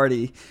to a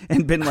party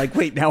and been like,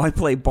 wait, now I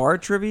play bar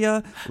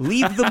trivia?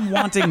 Leave them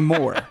wanting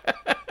more.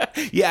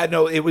 Yeah,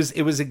 no, it was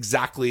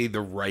exactly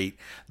the right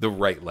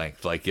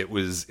length. Like it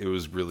was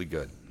really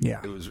good. Yeah,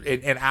 it was.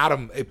 And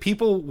Adam,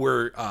 people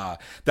were.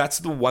 That's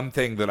the one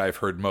thing that I've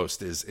heard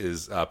most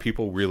is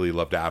people really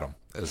loved Adam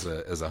as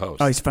a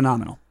host. Oh, he's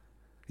phenomenal.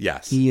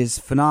 Yes, he is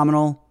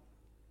phenomenal.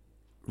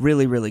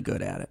 Really, really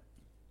good at it.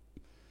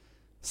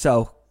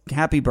 So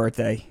happy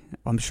birthday.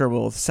 I'm sure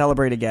we'll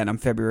celebrate again on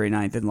February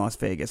 9th in Las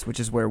Vegas, which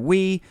is where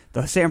we,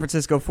 the San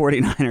Francisco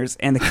 49ers,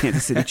 and the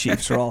Kansas City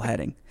Chiefs are all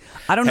heading.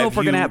 I don't know if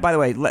we're going to have, by the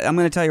way, I'm going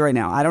to tell you right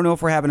now, I don't know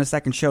if we're having a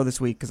second show this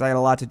week because I had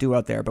a lot to do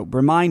out there. But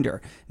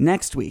reminder,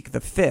 next week, the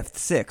 5th,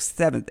 6th,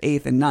 7th,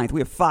 8th, and 9th,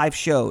 we have 5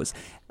 shows.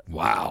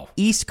 Wow.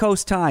 East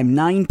Coast time,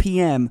 9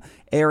 p.m.,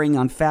 airing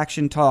on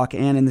Faction Talk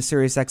and in the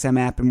SiriusXM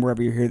app and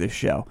wherever you hear this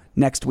show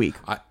next week.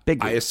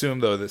 Big week. I assume,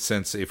 though, that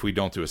since if we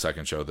don't do a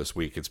second show this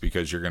week, it's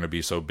because you're going to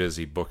be so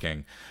busy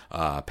booking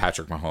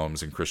Patrick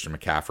Mahomes and Christian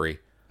McCaffrey.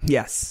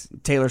 Yes.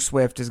 Taylor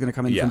Swift is going to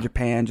come in from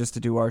Japan just to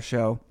do our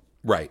show.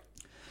 Right.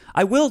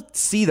 I will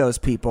see those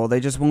people. They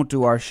just won't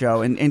do our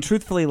show. And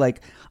truthfully,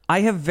 like,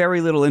 I have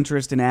very little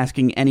interest in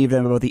asking any of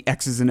them about the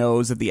X's and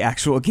O's of the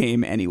actual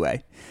game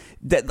anyway.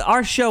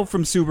 Our show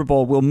from Super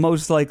Bowl will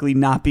most likely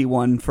not be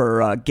one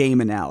for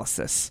game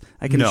analysis.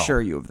 I can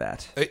assure you of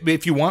that.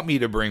 If you want me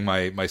to bring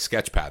my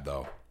sketchpad,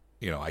 though,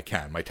 I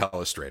can. My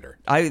Telestrator.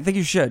 I think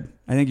you should.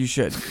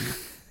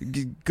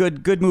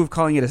 Good move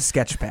calling it a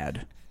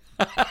sketchpad.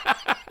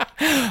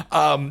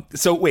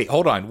 So wait,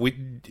 hold on. We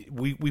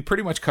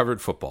pretty much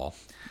covered football.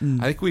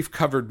 I think we've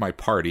covered my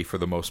party for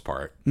the most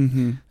part.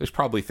 Mm-hmm. There's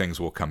probably things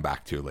we'll come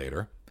back to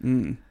later.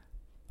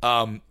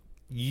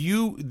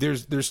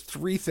 There's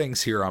 3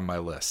 things here on my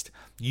list.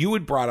 You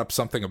had brought up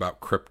something about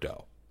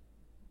crypto.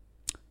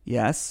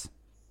 Yes.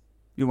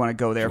 You want to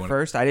go there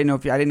first? I didn't know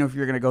if you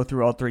were going to go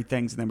through all 3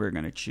 things and then we were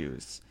going to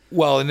choose.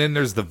 Well, and then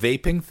there's the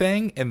vaping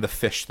thing and the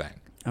fish thing.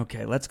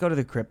 Okay, let's go to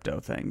the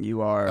crypto thing.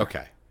 You are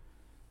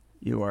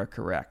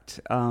correct.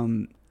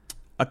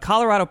 A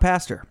Colorado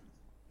pastor,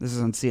 this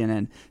is on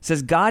CNN,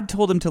 says God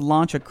told him to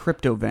launch a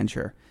crypto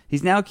venture.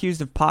 He's now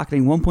accused of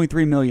pocketing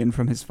 $1.3 million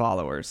from his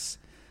followers.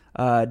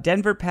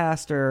 Denver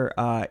pastor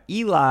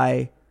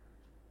Eli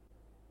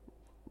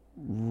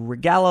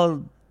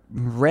Regalado,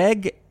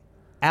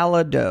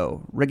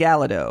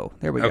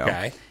 there we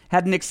go,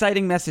 had an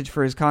exciting message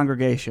for his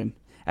congregation.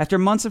 After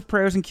months of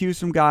prayers and cues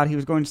from God, he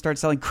was going to start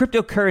selling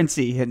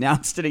cryptocurrency, he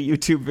announced in a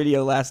YouTube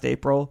video last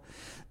April.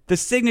 The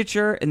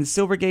Signature and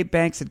Silvergate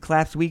banks had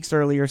collapsed weeks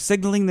earlier,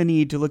 signaling the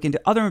need to look into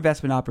other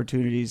investment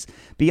opportunities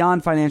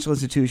beyond financial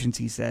institutions,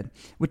 he said.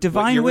 With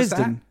divine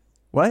wisdom...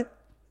 What?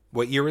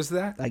 What year was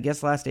that? I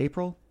guess last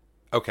April.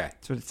 Okay.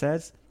 That's what it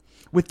says.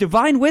 With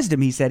divine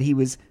wisdom, he said he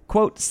was,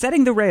 quote,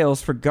 setting the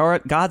rails for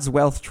God's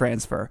wealth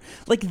transfer.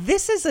 Like,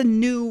 this is a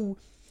new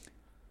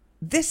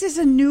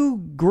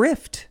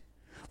grift.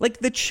 Like,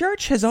 the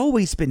church has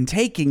always been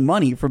taking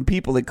money from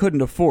people that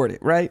couldn't afford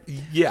it, right?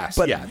 Yes.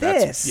 But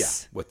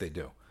that's what they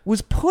do.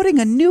 Was putting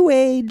a new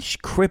age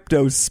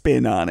crypto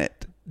spin on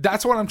it.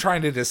 That's what I'm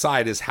trying to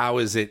decide is how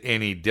is it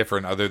any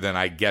different other than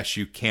I guess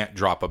you can't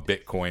drop a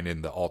Bitcoin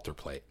in the altar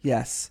plate.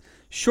 Yes.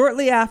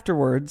 Shortly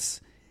afterwards,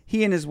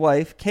 he and his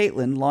wife,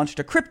 Caitlin, launched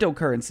a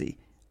cryptocurrency,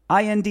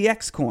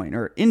 INDX coin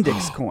or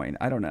Index coin.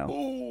 I don't know.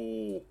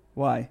 Ooh.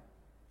 Why?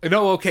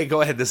 No, okay,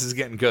 go ahead. This is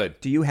getting good.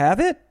 Do you have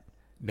it?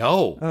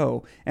 No.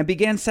 Oh, and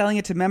began selling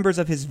it to members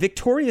of his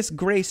Victorious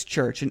Grace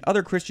Church and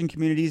other Christian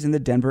communities in the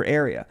Denver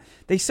area.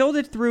 They sold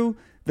it through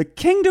the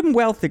Kingdom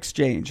Wealth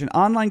Exchange, an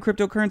online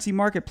cryptocurrency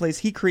marketplace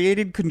he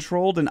created,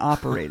 controlled, and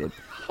operated.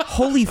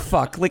 Holy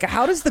fuck. Like,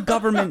 how does the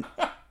government...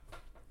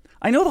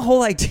 I know the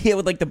whole idea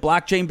with, like, the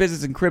blockchain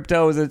business and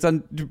crypto is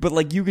that but,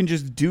 like, you can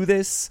just do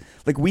this?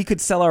 Like, we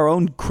could sell our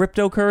own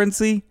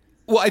cryptocurrency?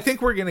 Well, I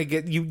think we're going to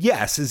get you.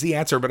 Yes, is the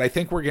answer, but I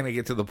think we're going to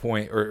get to the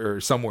point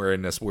or somewhere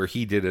in this where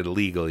he did it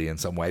illegally in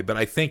some way. But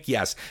I think,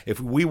 yes, if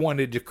we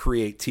wanted to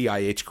create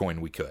TIH coin,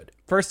 we could.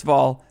 First of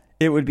all,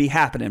 it would be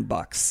Happening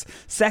Bucks.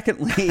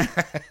 Secondly...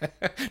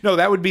 No,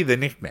 that would be the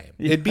nickname.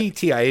 Yeah. It'd be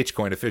TIH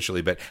coin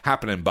officially, but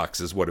Happening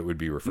Bucks is what it would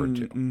be referred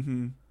to.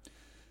 Mm-hmm.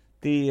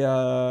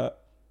 The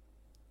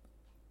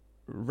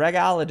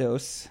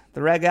Regaladoses...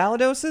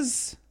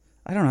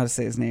 I don't know how to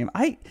say his name.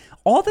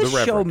 All this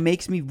show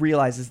makes me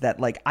realize is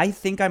that, like, I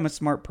think I'm a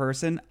smart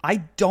person.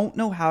 I don't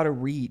know how to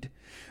read.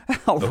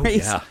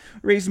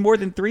 Raised more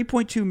than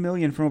 $3.2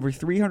 million from over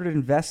 300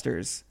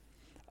 investors.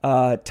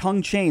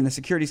 Tung Chain, the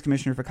securities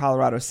commissioner for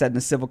Colorado, said in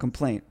a civil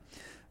complaint.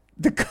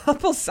 The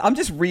couple... I'm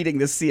just reading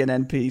this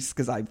CNN piece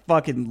because I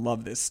fucking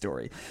love this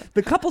story.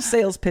 The couple's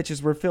sales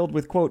pitches were filled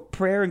with, quote,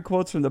 prayer and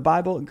quotes from the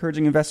Bible,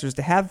 encouraging investors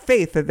to have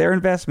faith that their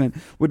investment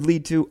would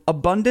lead to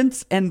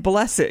abundance and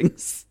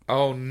blessings.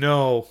 Oh,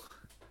 no.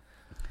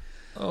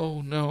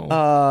 Oh, no.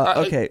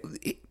 Okay.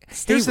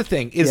 Here's the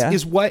thing,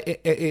 is what,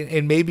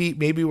 and maybe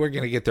we're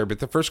going to get there, but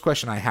the first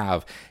question I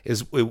have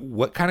is,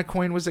 what kind of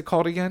coin was it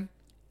called again?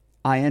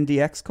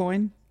 INDX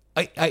coin?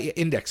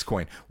 Index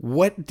coin.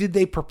 What did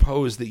they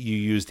propose that you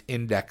used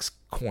index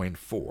coin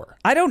for?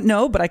 I don't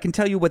know, but I can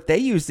tell you what they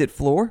used it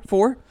for.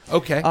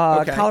 Okay.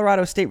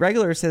 Colorado state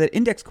regulators said that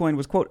index coin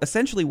was, quote,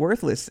 essentially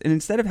worthless, and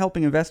instead of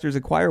helping investors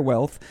acquire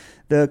wealth,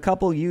 the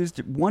couple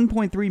used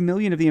 $1.3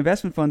 million of the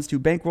investment funds to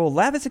bankroll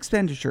lavish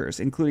expenditures,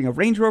 including a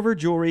Range Rover,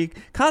 jewelry,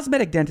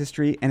 cosmetic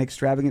dentistry, and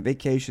extravagant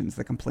vacations,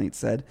 the complaint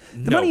said.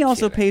 The money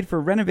also paid for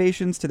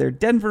renovations to their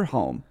Denver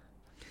home.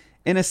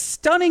 In a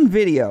stunning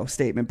video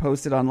statement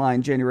posted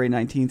online January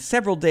 19th,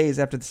 several days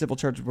after the civil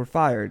charges were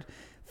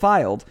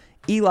filed,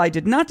 Eli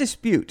did not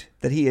dispute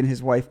that he and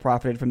his wife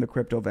profited from the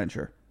crypto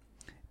venture.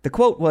 The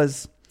quote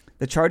was,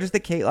 "The charges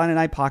that Caitlin and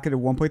I pocketed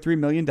 $1.3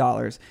 million,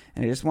 and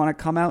I just want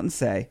to come out and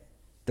say,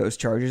 those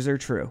charges are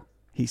true,"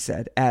 he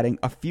said, adding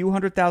a few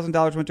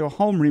 $100,000 went to a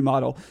home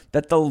remodel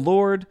that the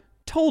Lord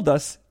told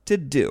us to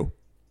do.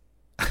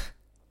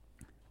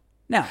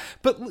 Now,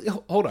 but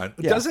hold on.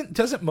 Yeah.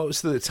 Doesn't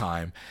most of the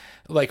time,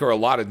 like, or a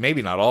lot of,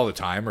 maybe not all the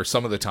time, or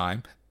some of the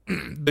time,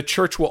 the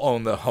church will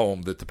own the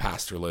home that the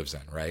pastor lives in,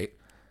 right?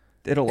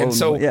 It'll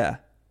own, yeah.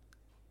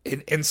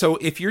 And so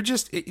if you're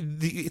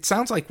it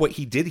sounds like what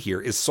he did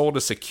here is sold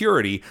a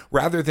security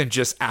rather than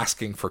just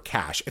asking for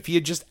cash. If he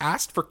had just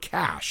asked for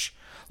cash,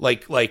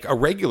 like a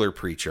regular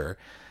preacher,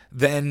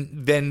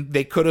 then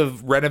they could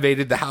have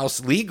renovated the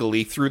house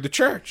legally through the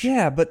church.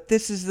 Yeah, but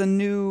this is the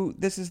new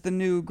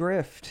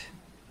grift.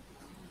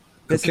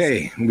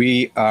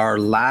 We are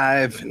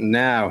live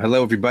now.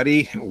 Hello,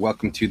 everybody.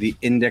 Welcome to the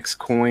Index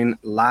Coin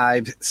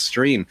live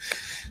stream.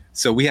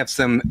 So we have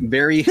some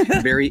very,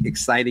 very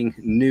exciting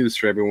news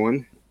for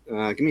everyone.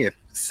 Give me a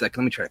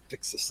second. Let me try to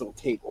fix this little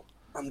table.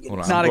 I'm going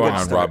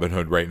on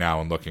Robinhood right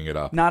now and looking it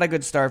up. Not a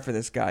good start for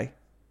this guy.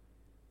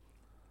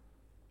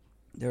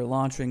 They're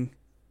launching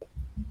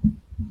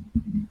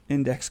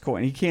Index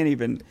Coin. He can't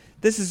even.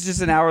 This is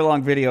just an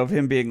hour-long video of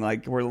him being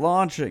like, "We're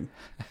launching."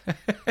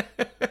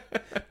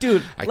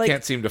 Dude, I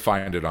can't seem to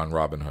find it on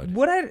Robinhood.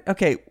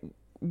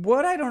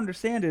 What I don't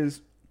understand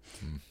is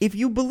if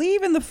you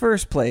believe in the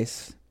first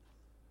place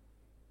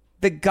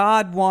that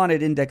God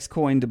wanted Index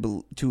Coin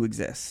to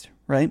exist,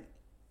 right?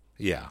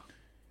 Yeah.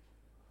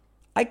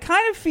 I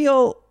kind of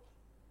feel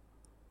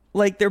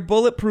like they're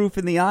bulletproof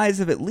in the eyes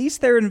of at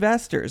least their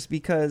investors,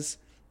 because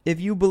if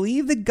you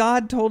believe that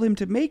God told him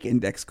to make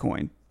Index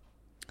Coin,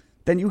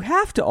 then you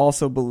have to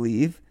also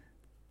believe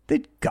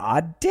that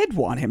God did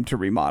want him to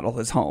remodel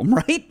his home,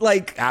 right?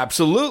 Like,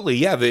 absolutely.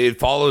 Yeah, it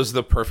follows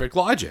the perfect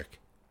logic.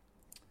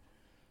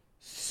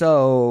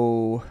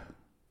 So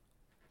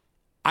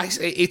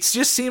it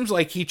just seems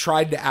like he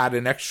tried to add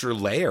an extra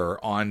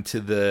layer onto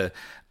the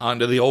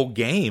old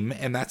game,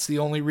 and that's the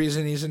only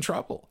reason he's in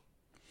trouble.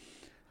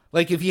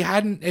 Like, if he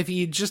had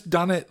just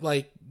done it,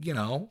 like, you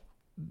know,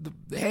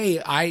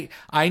 hey,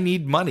 I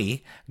need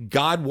money.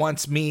 God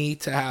wants me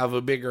to have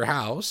a bigger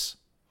house.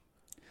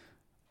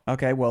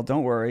 Okay, well,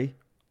 don't worry.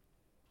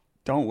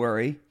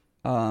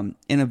 In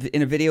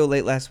a video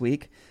late last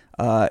week,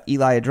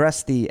 Eli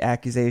addressed the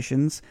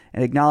accusations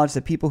and acknowledged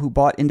that people who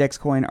bought Index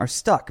Coin are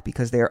stuck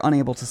because they are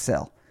unable to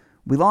sell.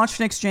 We launched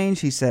an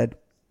exchange, he said.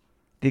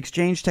 The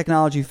exchange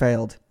technology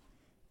failed.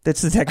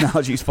 That's the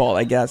technology's fault,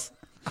 I guess.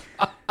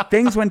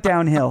 Things went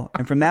downhill,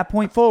 and from that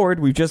point forward,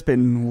 we've just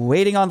been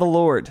waiting on the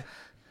Lord.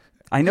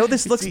 I know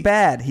this looks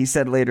bad, he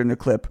said later in the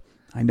clip.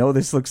 I know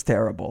this looks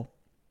terrible.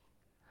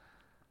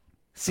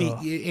 See,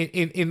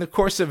 in the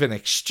course of an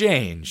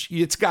exchange,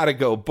 it's got to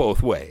go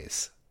both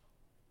ways.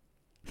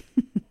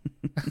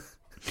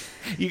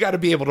 You got to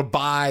be able to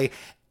buy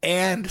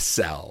and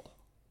sell.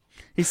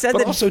 He said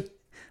that also,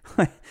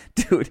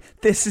 dude,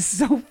 this is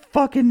so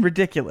fucking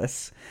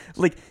ridiculous.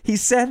 Like, he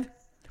said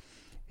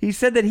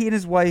that he and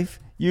his wife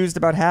used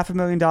about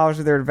 $500,000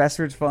 of their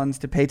investors' funds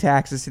to pay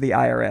taxes to the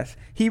IRS.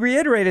 He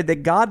reiterated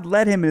that God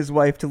led him and his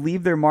wife to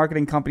leave their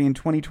marketing company in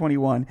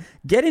 2021,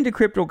 get into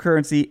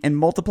cryptocurrency, and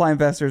multiply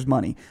investors'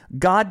 money.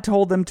 God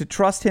told them to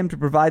trust him to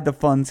provide the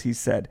funds, he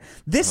said.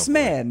 This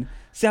man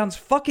sounds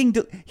fucking...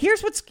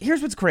 Here's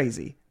what's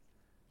crazy.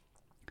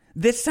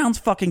 This sounds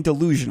fucking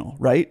delusional,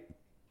 right?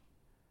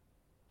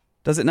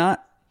 Does it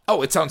not?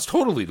 Oh, it sounds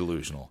totally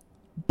delusional.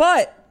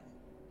 But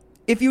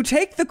if you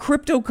take the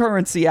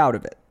cryptocurrency out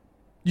of it,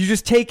 you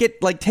just take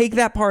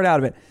that part out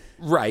of it.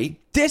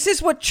 Right. This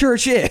is what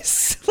church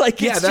is.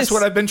 Like, yeah, that's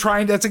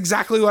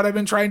exactly what I've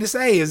been trying to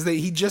say, is that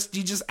he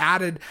just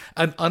added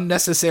an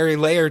unnecessary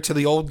layer to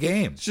the old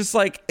game. It's just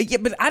like, yeah,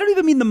 but I don't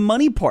even mean the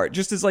money part.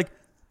 Just as like,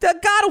 God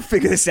will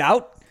figure this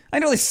out. I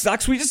know this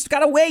sucks. We just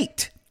gotta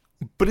wait.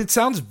 But it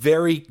sounds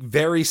very,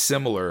 very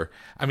similar.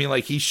 I mean,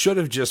 like, he should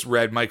have just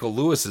read Michael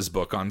Lewis's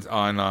book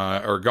on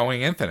or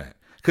Going Infinite,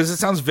 because it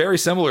sounds very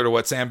similar to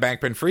what Sam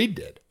Bankman-Fried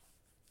did.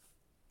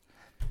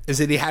 Is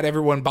that he had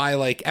everyone buy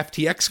like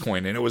FTX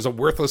coin, and it was a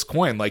worthless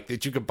coin, like,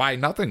 that you could buy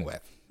nothing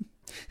with.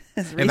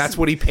 And that's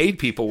what he paid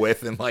people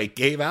with and like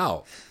gave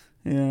out.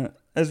 Yeah.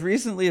 As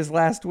recently as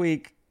last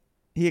week,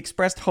 he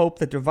expressed hope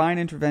that divine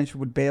intervention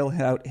would bail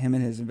out him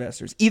and his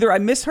investors. Either I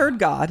misheard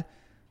God.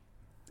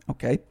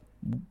 Okay.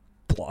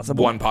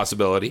 Plausible. One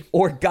possibility.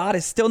 Or God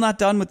is still not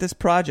done with this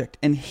project,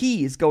 and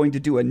he is going to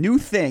do a new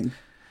thing.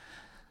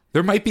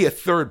 There might be a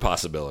third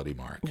possibility,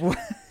 Mark.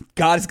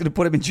 God is going to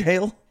put him in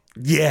jail?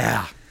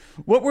 Yeah.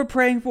 What we're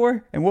praying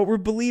for and what we're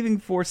believing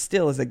for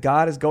still is that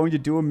God is going to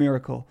do a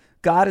miracle.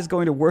 God is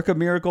going to work a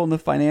miracle in the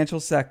financial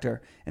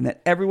sector, and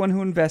that everyone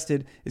who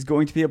invested is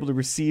going to be able to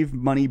receive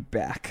money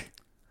back.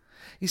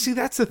 You see,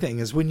 that's the thing,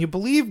 is when you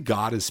believe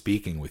God is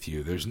speaking with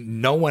you, there's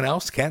no one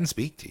else can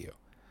speak to you.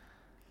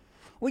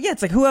 Well, yeah,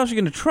 it's like, who else are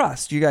you going to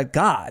trust? You got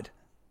God.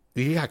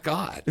 You got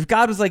God. If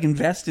God was like,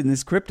 invest in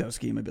this crypto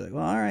scheme, I'd be like,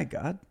 well, all right,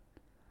 God.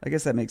 I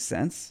guess that makes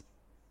sense.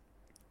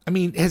 I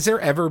mean, has there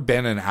ever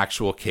been an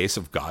actual case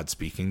of God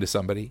speaking to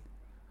somebody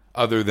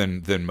other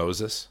than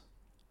Moses?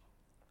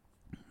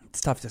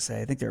 It's tough to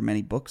say. I think there are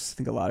many books. I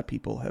think a lot of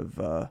people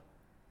have,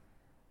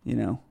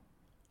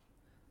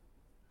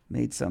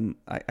 made some.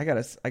 I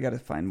gotta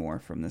find more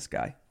from this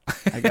guy.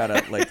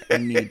 I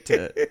need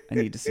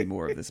to see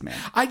more of this man.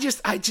 I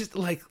just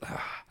like,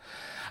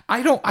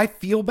 I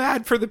feel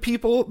bad for the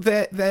people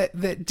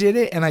that did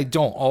it, and I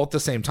don't all at the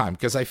same time,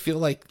 because I feel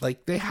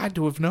like they had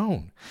to have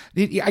known.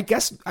 I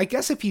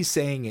guess if he's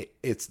saying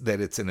it's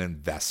an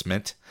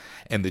investment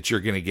and that you're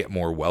going to get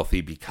more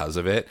wealthy because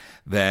of it,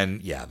 then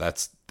yeah,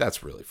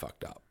 that's really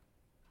fucked up.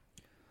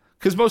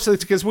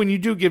 Because when you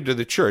do give to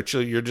the church,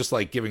 you're just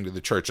like giving to the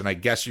church, and I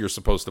guess you're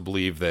supposed to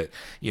believe that,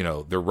 you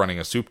know, they're running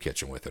a soup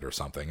kitchen with it or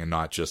something, and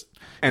not just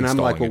and I'm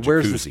like, well,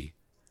 where's this?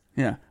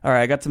 Yeah. All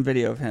right, I got some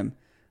video of him.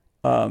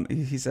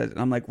 He said,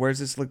 I'm like, where's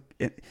this? Hold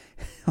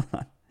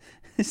on.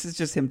 This is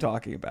just him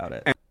talking about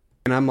it.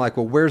 And I'm like,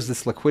 well, where's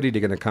this liquidity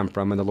going to come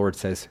from? And the Lord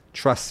says,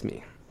 trust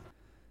me.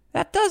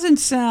 That doesn't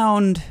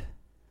sound...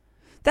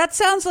 That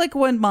sounds like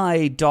when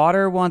my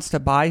daughter wants to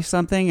buy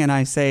something and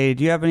I say,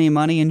 do you have any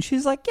money? And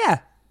she's like, yeah,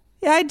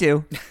 I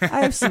do.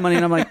 I have some money.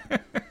 And I'm like,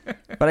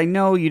 but I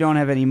know you don't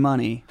have any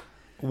money.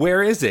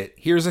 Where is it?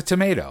 Here's a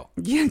tomato.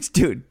 Yes,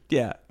 dude.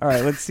 Yeah. All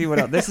right, let's see what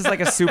else. This is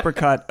like a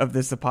supercut of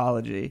this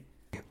apology.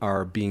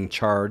 Are being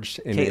charged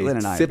in Caitlin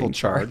a civil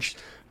charge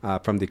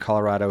from the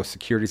Colorado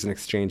Securities and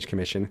Exchange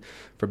Commission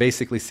for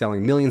basically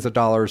selling millions of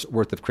dollars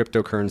worth of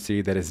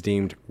cryptocurrency that is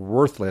deemed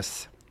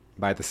worthless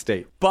by the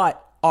state.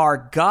 But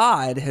our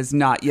God has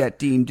not yet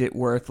deemed it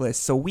worthless,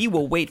 so we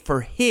will wait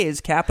for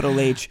his, capital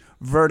H,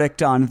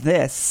 verdict on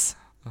this.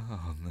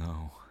 Oh,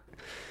 no.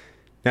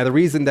 Now, the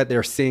reason that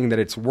they're saying that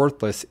it's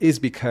worthless is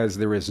because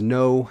there is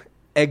no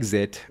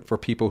exit for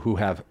people who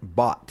have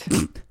bought.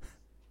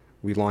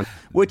 We launched...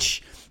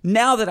 Which,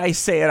 now that I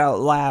say it out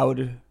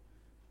loud,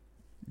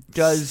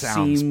 does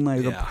seem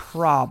like a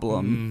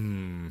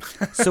problem.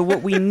 So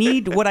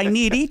what I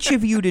need each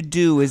of you to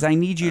do is I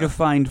need you to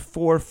find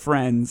 4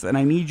 friends, and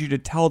I need you to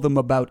tell them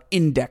about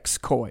Index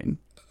Coin.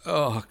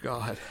 Oh,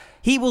 God.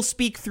 He will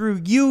speak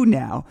through you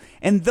now,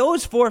 and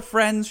those 4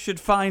 friends should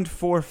find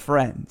 4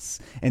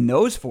 friends, and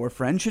those 4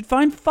 friends should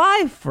find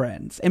 5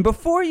 friends, and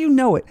before you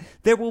know it,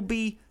 there will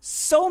be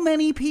so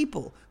many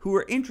people who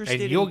are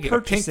interested in purchasing... And you'll get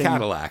a pink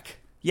Cadillac.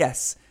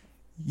 Yes,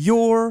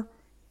 your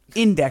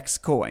Index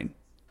Coin.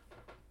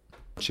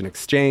 An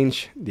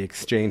exchange. The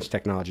exchange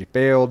technology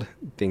failed.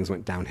 Things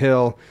went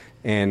downhill,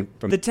 and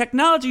the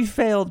technology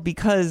failed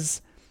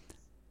because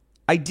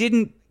I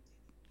didn't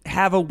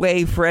have a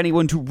way for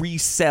anyone to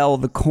resell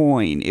the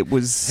coin. It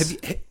was...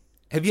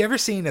 Have you ever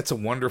seen It's a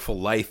Wonderful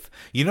Life?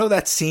 You know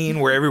that scene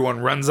where everyone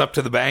runs up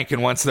to the bank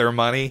and wants their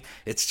money?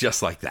 It's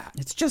just like that.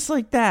 It's just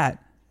like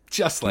that.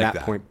 Just like that. From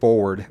that point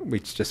forward,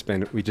 we've just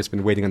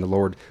been waiting on the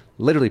Lord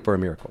literally for a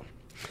miracle.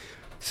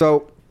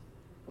 So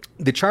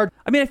the charge...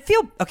 I mean, I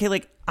feel... Okay,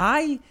 like,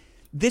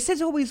 this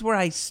is always where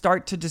I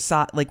start to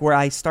decide, like, where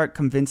I start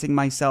convincing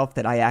myself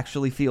that I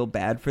actually feel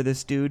bad for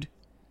this dude.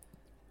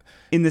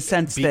 In the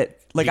sense that,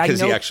 like, I know...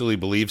 Because he actually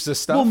believes this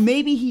stuff? Well,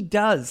 maybe he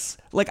does.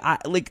 Like,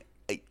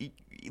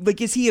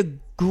 is he a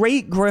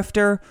great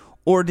grifter,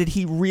 or did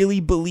he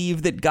really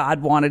believe that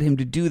God wanted him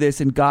to do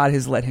this and God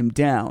has let him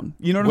down?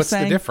 You know what I'm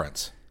saying? What's the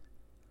difference?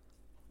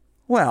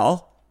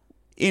 Well,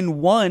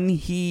 in one,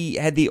 he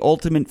had the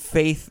ultimate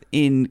faith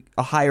in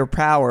a higher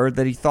power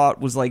that he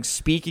thought was like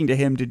speaking to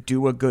him to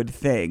do a good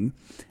thing,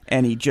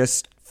 and he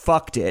just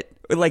fucked it.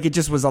 Like, it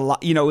just was a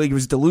lot, you know, he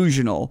was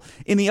delusional.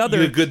 In the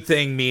other, a good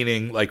thing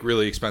meaning like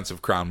really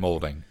expensive crown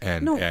molding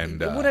and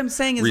what I'm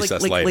saying is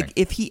like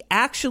if he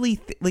actually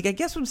I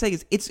guess what I'm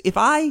saying is if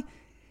I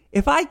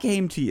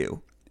came to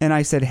you and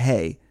I said,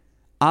 hey,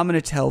 I'm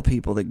going to tell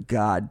people that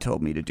God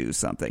told me to do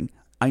something.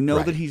 I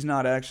know that he's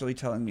not actually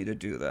telling me to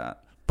do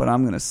that, but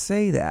I'm going to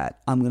say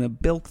that. I'm going to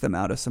bilk them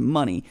out of some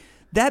money.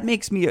 That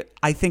makes me,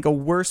 I think, a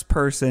worse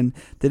person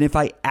than if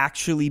I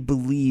actually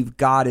believe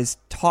God is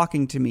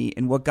talking to me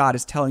and what God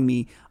is telling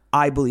me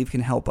I believe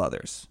can help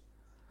others.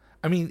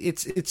 I mean,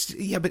 it's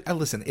yeah, but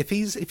listen, if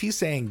he's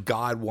saying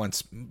God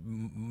wants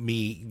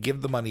me,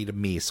 give the money to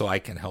me so I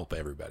can help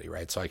everybody,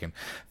 right? So I can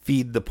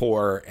feed the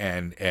poor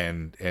and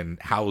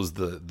house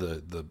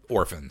the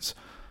orphans.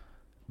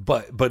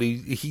 But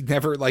he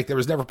never, like, there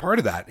was never part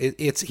of that.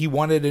 He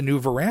wanted a new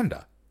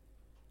veranda.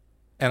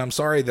 And I'm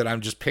sorry that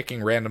I'm just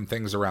picking random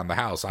things around the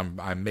house.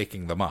 I'm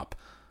making them up.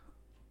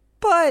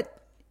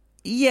 But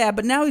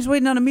now he's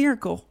waiting on a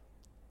miracle.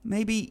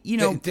 Maybe, you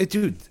know,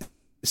 dude.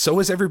 So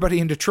is everybody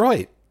in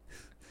Detroit.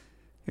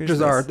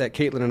 Here's are that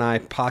Caitlin and I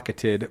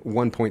pocketed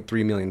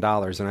 $1.3 million,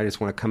 and I just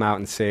want to come out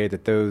and say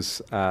that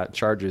those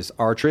charges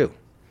are true.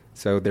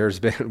 So there's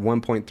been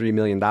 $1.3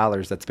 million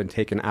that's been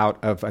taken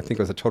out of, I think it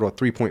was a total of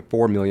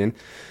 $3.4 million.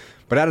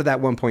 But out of that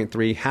 1.3,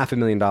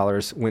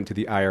 $500,000 went to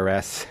the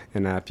IRS,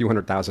 and a few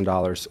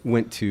 $100,000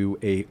 went to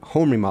a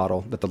home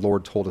remodel that the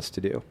Lord told us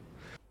to do.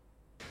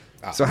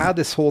 So how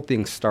this whole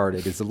thing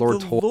started is the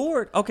Lord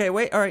Okay,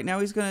 wait. All right, now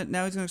he's gonna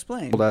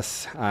explain. Told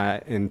us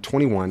in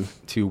 21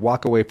 to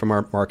walk away from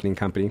our marketing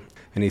company,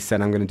 and he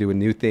said, "I'm going to do a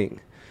new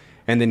thing."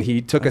 And then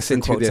he took us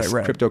into this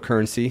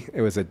cryptocurrency.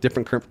 It was a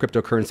different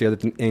cryptocurrency other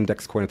than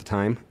Index Coin at the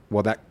time.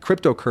 Well, that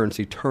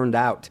cryptocurrency turned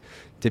out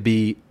to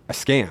be a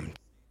scam.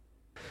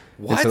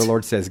 What? And so the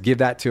Lord says, give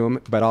that to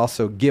them, but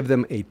also give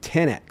them a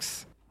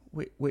 10x.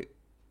 Wait,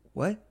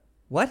 what?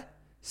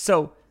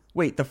 So,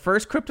 wait, the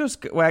first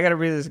I got to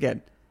read this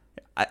again.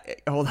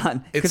 Hold on,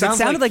 It because it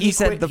sounded like he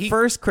said the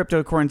first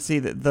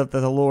cryptocurrency that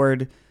the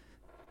Lord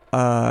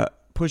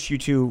pushed you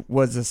to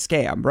was a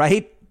scam,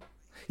 right?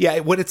 Yeah,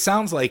 what it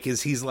sounds like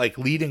is he's like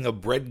leading a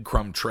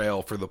breadcrumb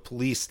trail for the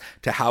police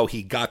to how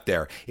he got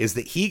there. Is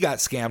that he got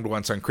scammed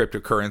once on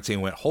cryptocurrency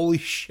and went, holy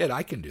shit,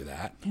 I can do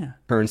that. Yeah.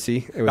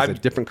 Currency. It was a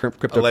different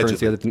cryptocurrency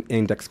Allegedly. other than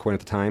index coin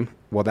at the time.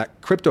 Well, that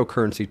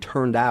cryptocurrency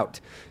turned out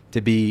to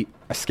be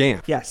a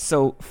scam. Yes.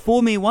 So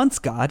fool me once,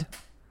 God,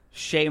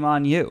 shame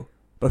on you.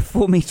 But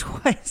fool me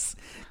twice.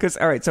 Because,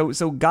 all right,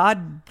 so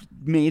God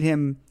made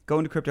him go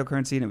into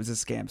cryptocurrency and it was a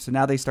scam. So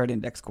now they start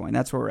index coin.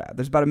 That's where we're at.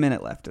 There's about a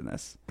minute left in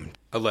this.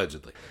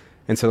 Allegedly.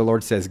 And so the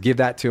Lord says, give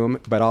that to them,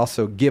 but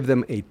also give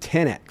them a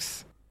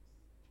 10x.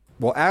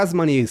 Well, as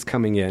money is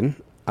coming in,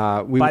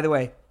 By the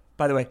way,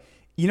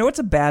 you know what's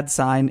a bad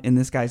sign in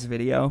this guy's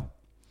video?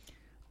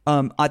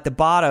 At the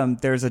bottom,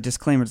 there's a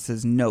disclaimer that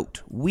says,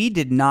 note, we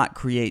did not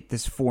create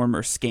this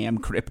former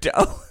scam crypto.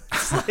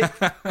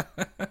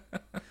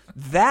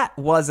 That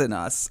wasn't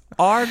us.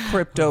 Our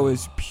crypto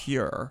is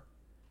pure.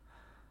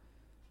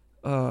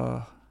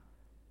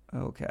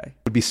 Okay.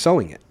 would be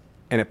sowing it.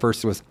 And at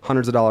first it was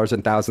hundreds of dollars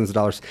and thousands of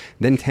dollars,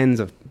 then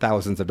tens of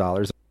thousands of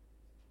dollars.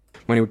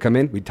 Money would come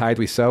in, we'd tithe,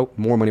 we sow,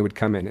 more money would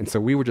come in. And so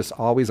we were just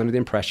always under the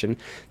impression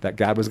that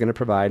God was going to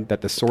provide,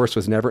 that the source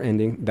was never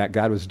ending, that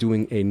God was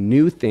doing a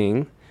new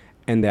thing,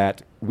 and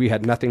that we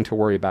had nothing to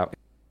worry about.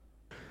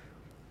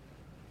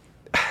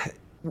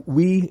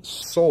 We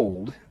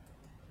sold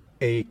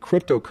a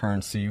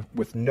cryptocurrency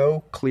with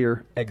no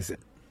clear exit.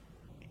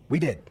 We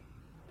did.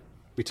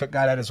 We took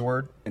God at his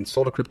word and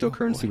sold a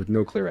cryptocurrency with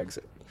no clear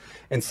exit.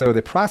 And so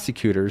the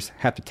prosecutors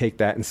have to take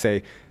that and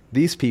say,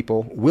 these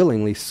people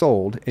willingly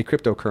sold a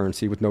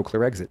cryptocurrency with no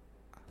clear exit.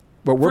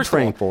 What we're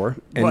praying for.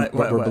 And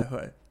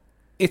what?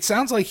 It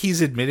sounds like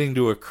he's admitting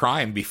to a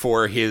crime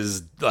before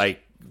his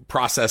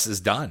process is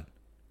done.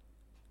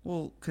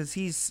 Well, because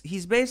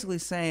he's basically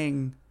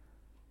saying...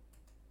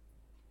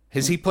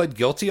 Has he pled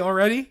guilty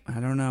already? I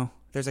don't know.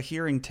 There's a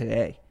hearing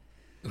today.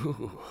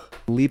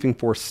 Believing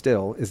for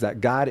still is that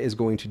God is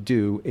going to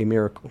do a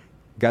miracle.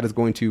 God is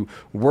going to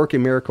work a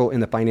miracle in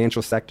the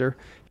financial sector.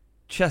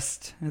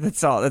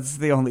 That's all. That's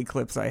the only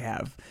clips I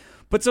have.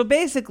 But so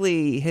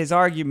basically his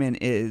argument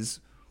is,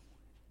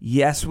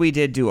 yes, we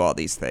did do all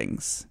these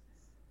things,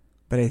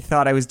 but I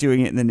thought I was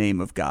doing it in the name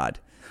of God.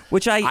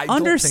 Which I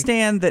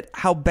understand that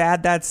how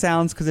bad that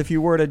sounds, because if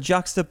you were to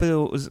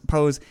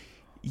juxtapose,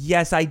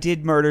 yes, I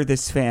did murder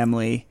this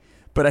family,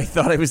 but I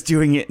thought I was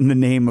doing it in the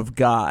name of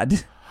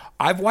God.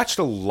 I've watched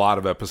a lot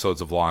of episodes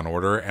of Law &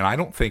 Order, and I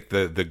don't think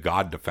the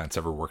God defense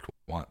ever worked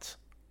once.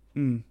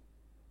 Mm.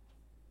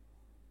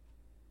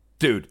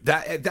 Dude,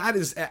 that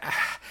is...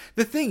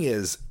 the thing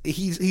is,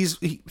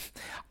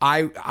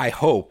 I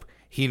hope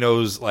he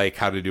knows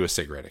how to do a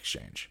cigarette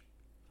exchange.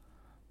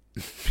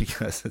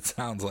 Because it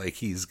sounds like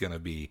he's going to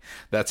be...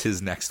 That's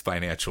his next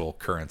financial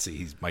currency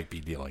he might be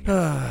dealing in.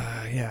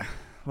 Yeah,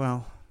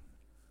 well...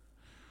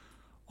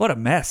 What a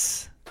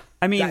mess.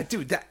 I mean...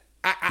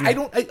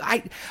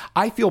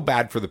 I feel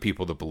bad for the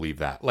people that believe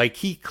that.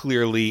 He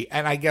clearly,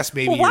 and I guess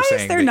maybe why you're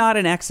saying is there not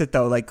an exit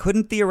though?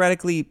 Couldn't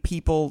theoretically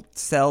people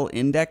sell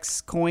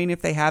index coin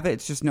if they have it?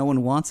 It's just no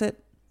one wants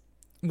it.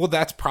 Well,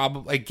 that's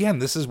probably, again,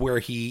 this is where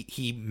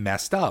he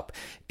messed up.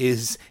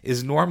 Is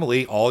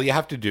normally all you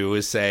have to do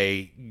is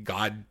say,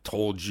 God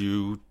told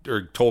you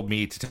or told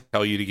me to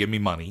tell you to give me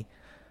money,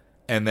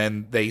 and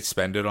then they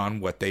spend it on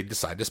what they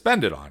decide to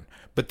spend it on.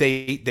 But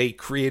they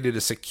created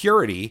a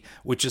security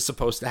which is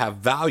supposed to have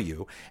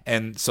value,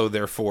 and so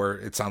therefore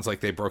it sounds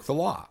like they broke the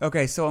law.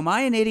 Okay, so am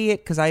I an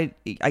idiot? Because I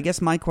guess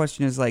my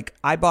question is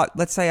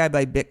let's say I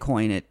buy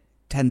Bitcoin at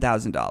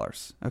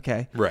 $10,000,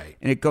 okay? Right.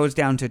 And it goes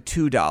down to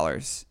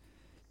 $2.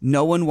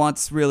 No one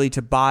wants really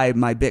to buy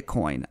my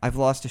Bitcoin. I've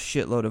lost a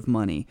shitload of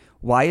money.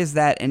 Why is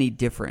that any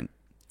different?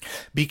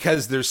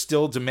 Because there's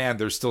still demand.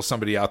 There's still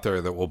somebody out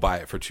there that will buy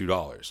it for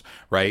 $2,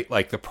 right?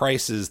 The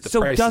price is the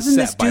price. So doesn't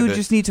this dude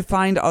just need to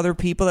find other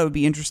people that would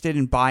be interested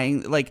in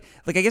buying? I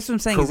guess what I'm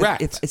saying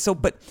correct. is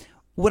but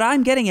what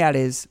I'm getting at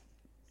is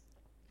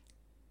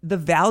the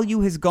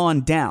value has gone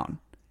down.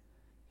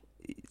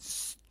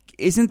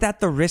 Isn't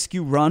that the risk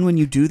you run when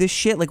you do this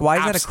shit? Why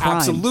is that a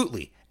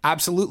crime?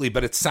 Absolutely,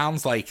 but it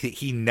sounds like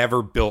he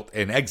never built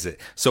an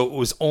exit, so it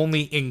was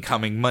only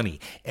incoming money,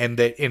 and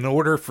that in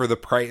order for the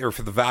price or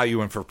for the value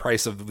and for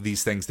price of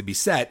these things to be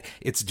set,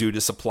 it's due to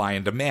supply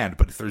and demand.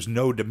 But if there's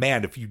no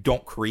demand, if you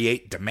don't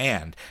create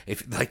demand,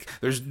 if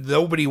there's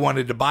nobody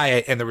wanted to buy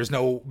it and there was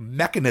no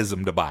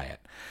mechanism to buy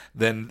it,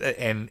 then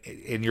and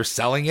you're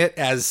selling it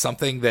as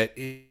something that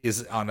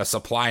is on a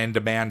supply and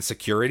demand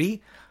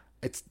security.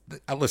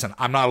 Listen,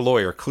 I'm not a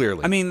lawyer,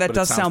 clearly. I mean, that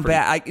does sound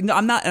bad.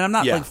 I'm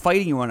not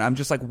fighting you on it. I'm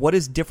just what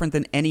is different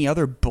than any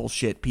other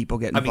bullshit people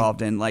get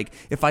involved in?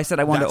 If I said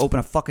I wanted to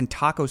open a fucking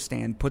taco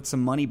stand, put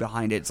some money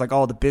behind it, it's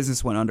the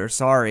business went under.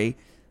 Sorry.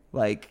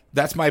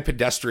 That's my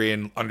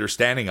pedestrian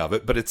understanding of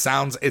it, but it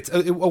sounds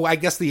I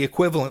guess the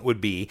equivalent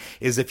would be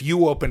is if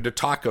you opened a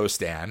taco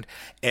stand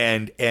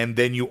and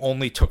then you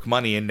only took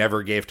money and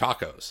never gave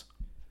tacos.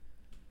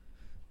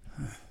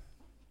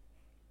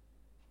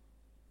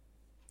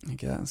 I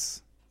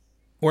guess.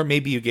 Or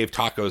maybe you gave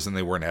tacos and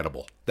they weren't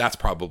edible. That's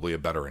probably a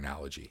better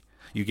analogy.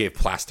 You gave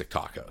plastic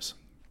tacos.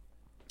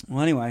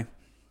 Well, anyway,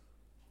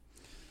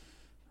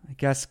 I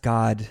guess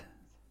God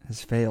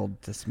has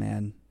failed this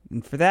man.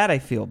 And for that, I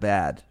feel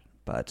bad.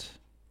 But,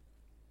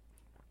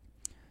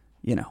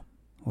 you know,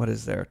 what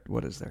is there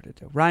to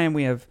do? Ryan,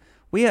 we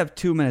have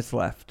 2 minutes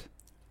left.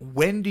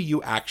 When do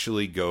you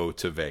actually go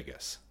to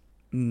Vegas?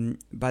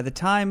 By the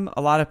time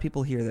a lot of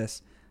people hear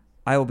this,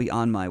 I will be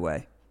on my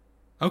way.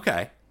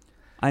 Okay.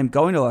 I'm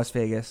going to Las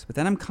Vegas, but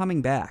then I'm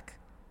coming back.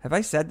 Have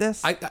I said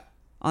this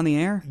on the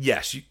air?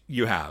 Yes,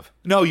 you have.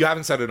 No, you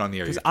haven't said it on the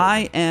air. Because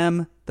I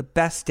am the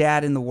best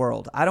dad in the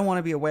world. I don't want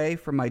to be away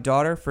from my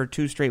daughter for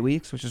 2 straight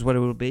weeks, which is what it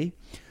will be.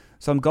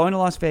 So I'm going to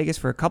Las Vegas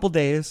for a couple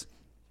days,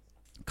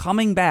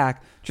 coming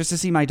back just to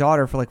see my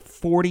daughter for like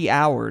 40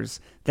 hours,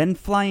 then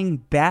flying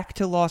back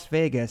to Las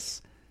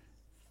Vegas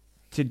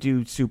to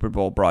do Super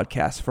Bowl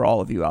broadcasts for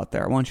all of you out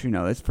there. I want you to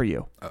know that's for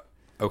you.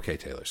 Okay,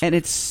 Taylor. And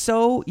it's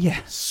so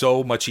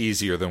much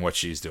easier than what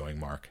she's doing,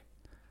 Mark.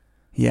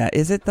 Yeah,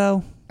 is it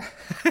though?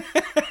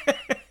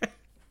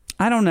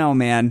 I don't know,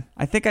 man.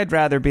 I think I'd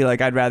rather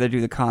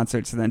do the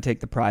concerts and then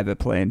take the private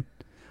plane.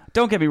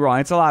 Don't get me wrong,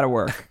 it's a lot of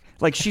work.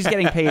 Like, she's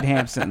getting paid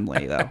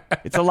handsomely, though.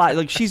 It's a lot.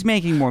 Like, she's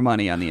making more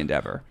money on the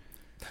Endeavor.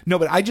 No,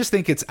 but I just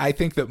think I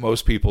think that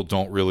most people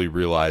don't really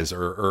realize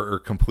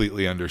or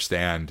completely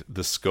understand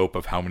the scope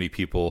of how many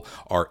people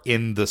are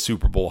in the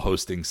Super Bowl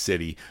hosting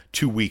city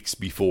 2 weeks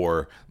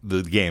before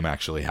the game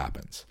actually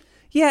happens.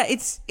 Yeah,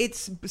 it's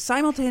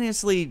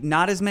simultaneously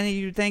not as many as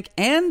you'd think,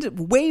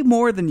 and way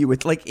more than you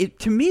would like.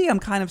 To me, I'm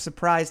kind of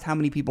surprised how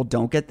many people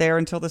don't get there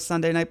until the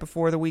Sunday night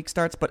before the week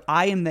starts. But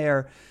I am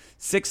there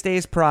 6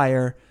 days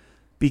prior.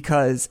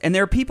 And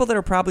there are people that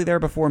are probably there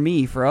before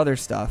me for other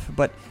stuff,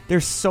 but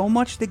there's so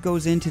much that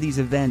goes into these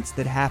events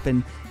that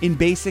happen in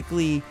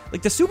basically,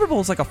 like, the Super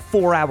Bowl is like a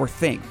 4-hour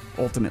thing,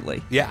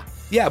 ultimately. Yeah.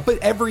 Yeah, but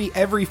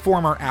every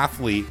former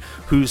athlete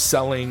who's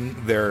selling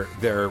their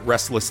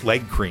restless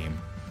leg cream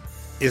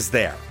is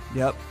there.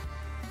 Yep.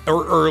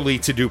 Or early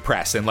to do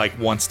press and, like,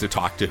 wants to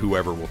talk to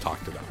whoever will talk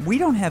to them. We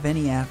don't have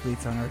any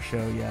athletes on our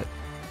show yet.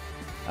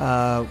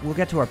 We'll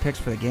get to our picks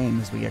for the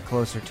game as we get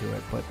closer to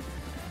it, but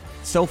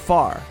so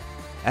far,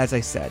 as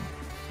I said,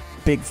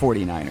 big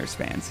 49ers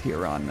fans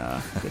here on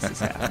This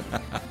Is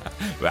Happening.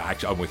 Well,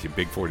 actually, I'm with you,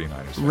 big 49ers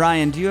fans.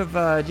 Ryan, do you have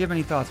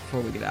any thoughts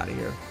before we get out of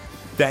here?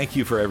 Thank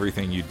you for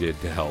everything you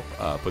did to help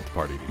put the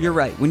party together. You're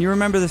right. When you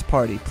remember this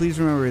party, please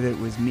remember that it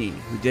was me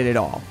who did it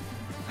all.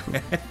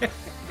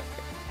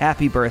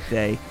 Happy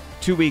birthday,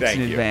 2 weeks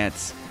in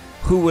advance.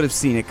 Who would have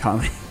seen it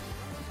coming?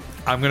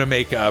 I'm going to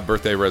make a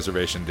birthday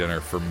reservation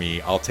dinner for me.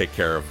 I'll take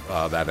care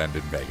of that end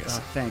in Vegas.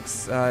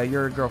 Thanks.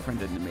 Your girlfriend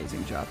did an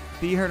amazing job.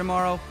 Be here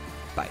tomorrow.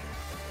 Bye.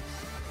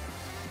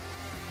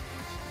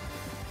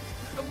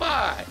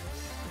 Goodbye.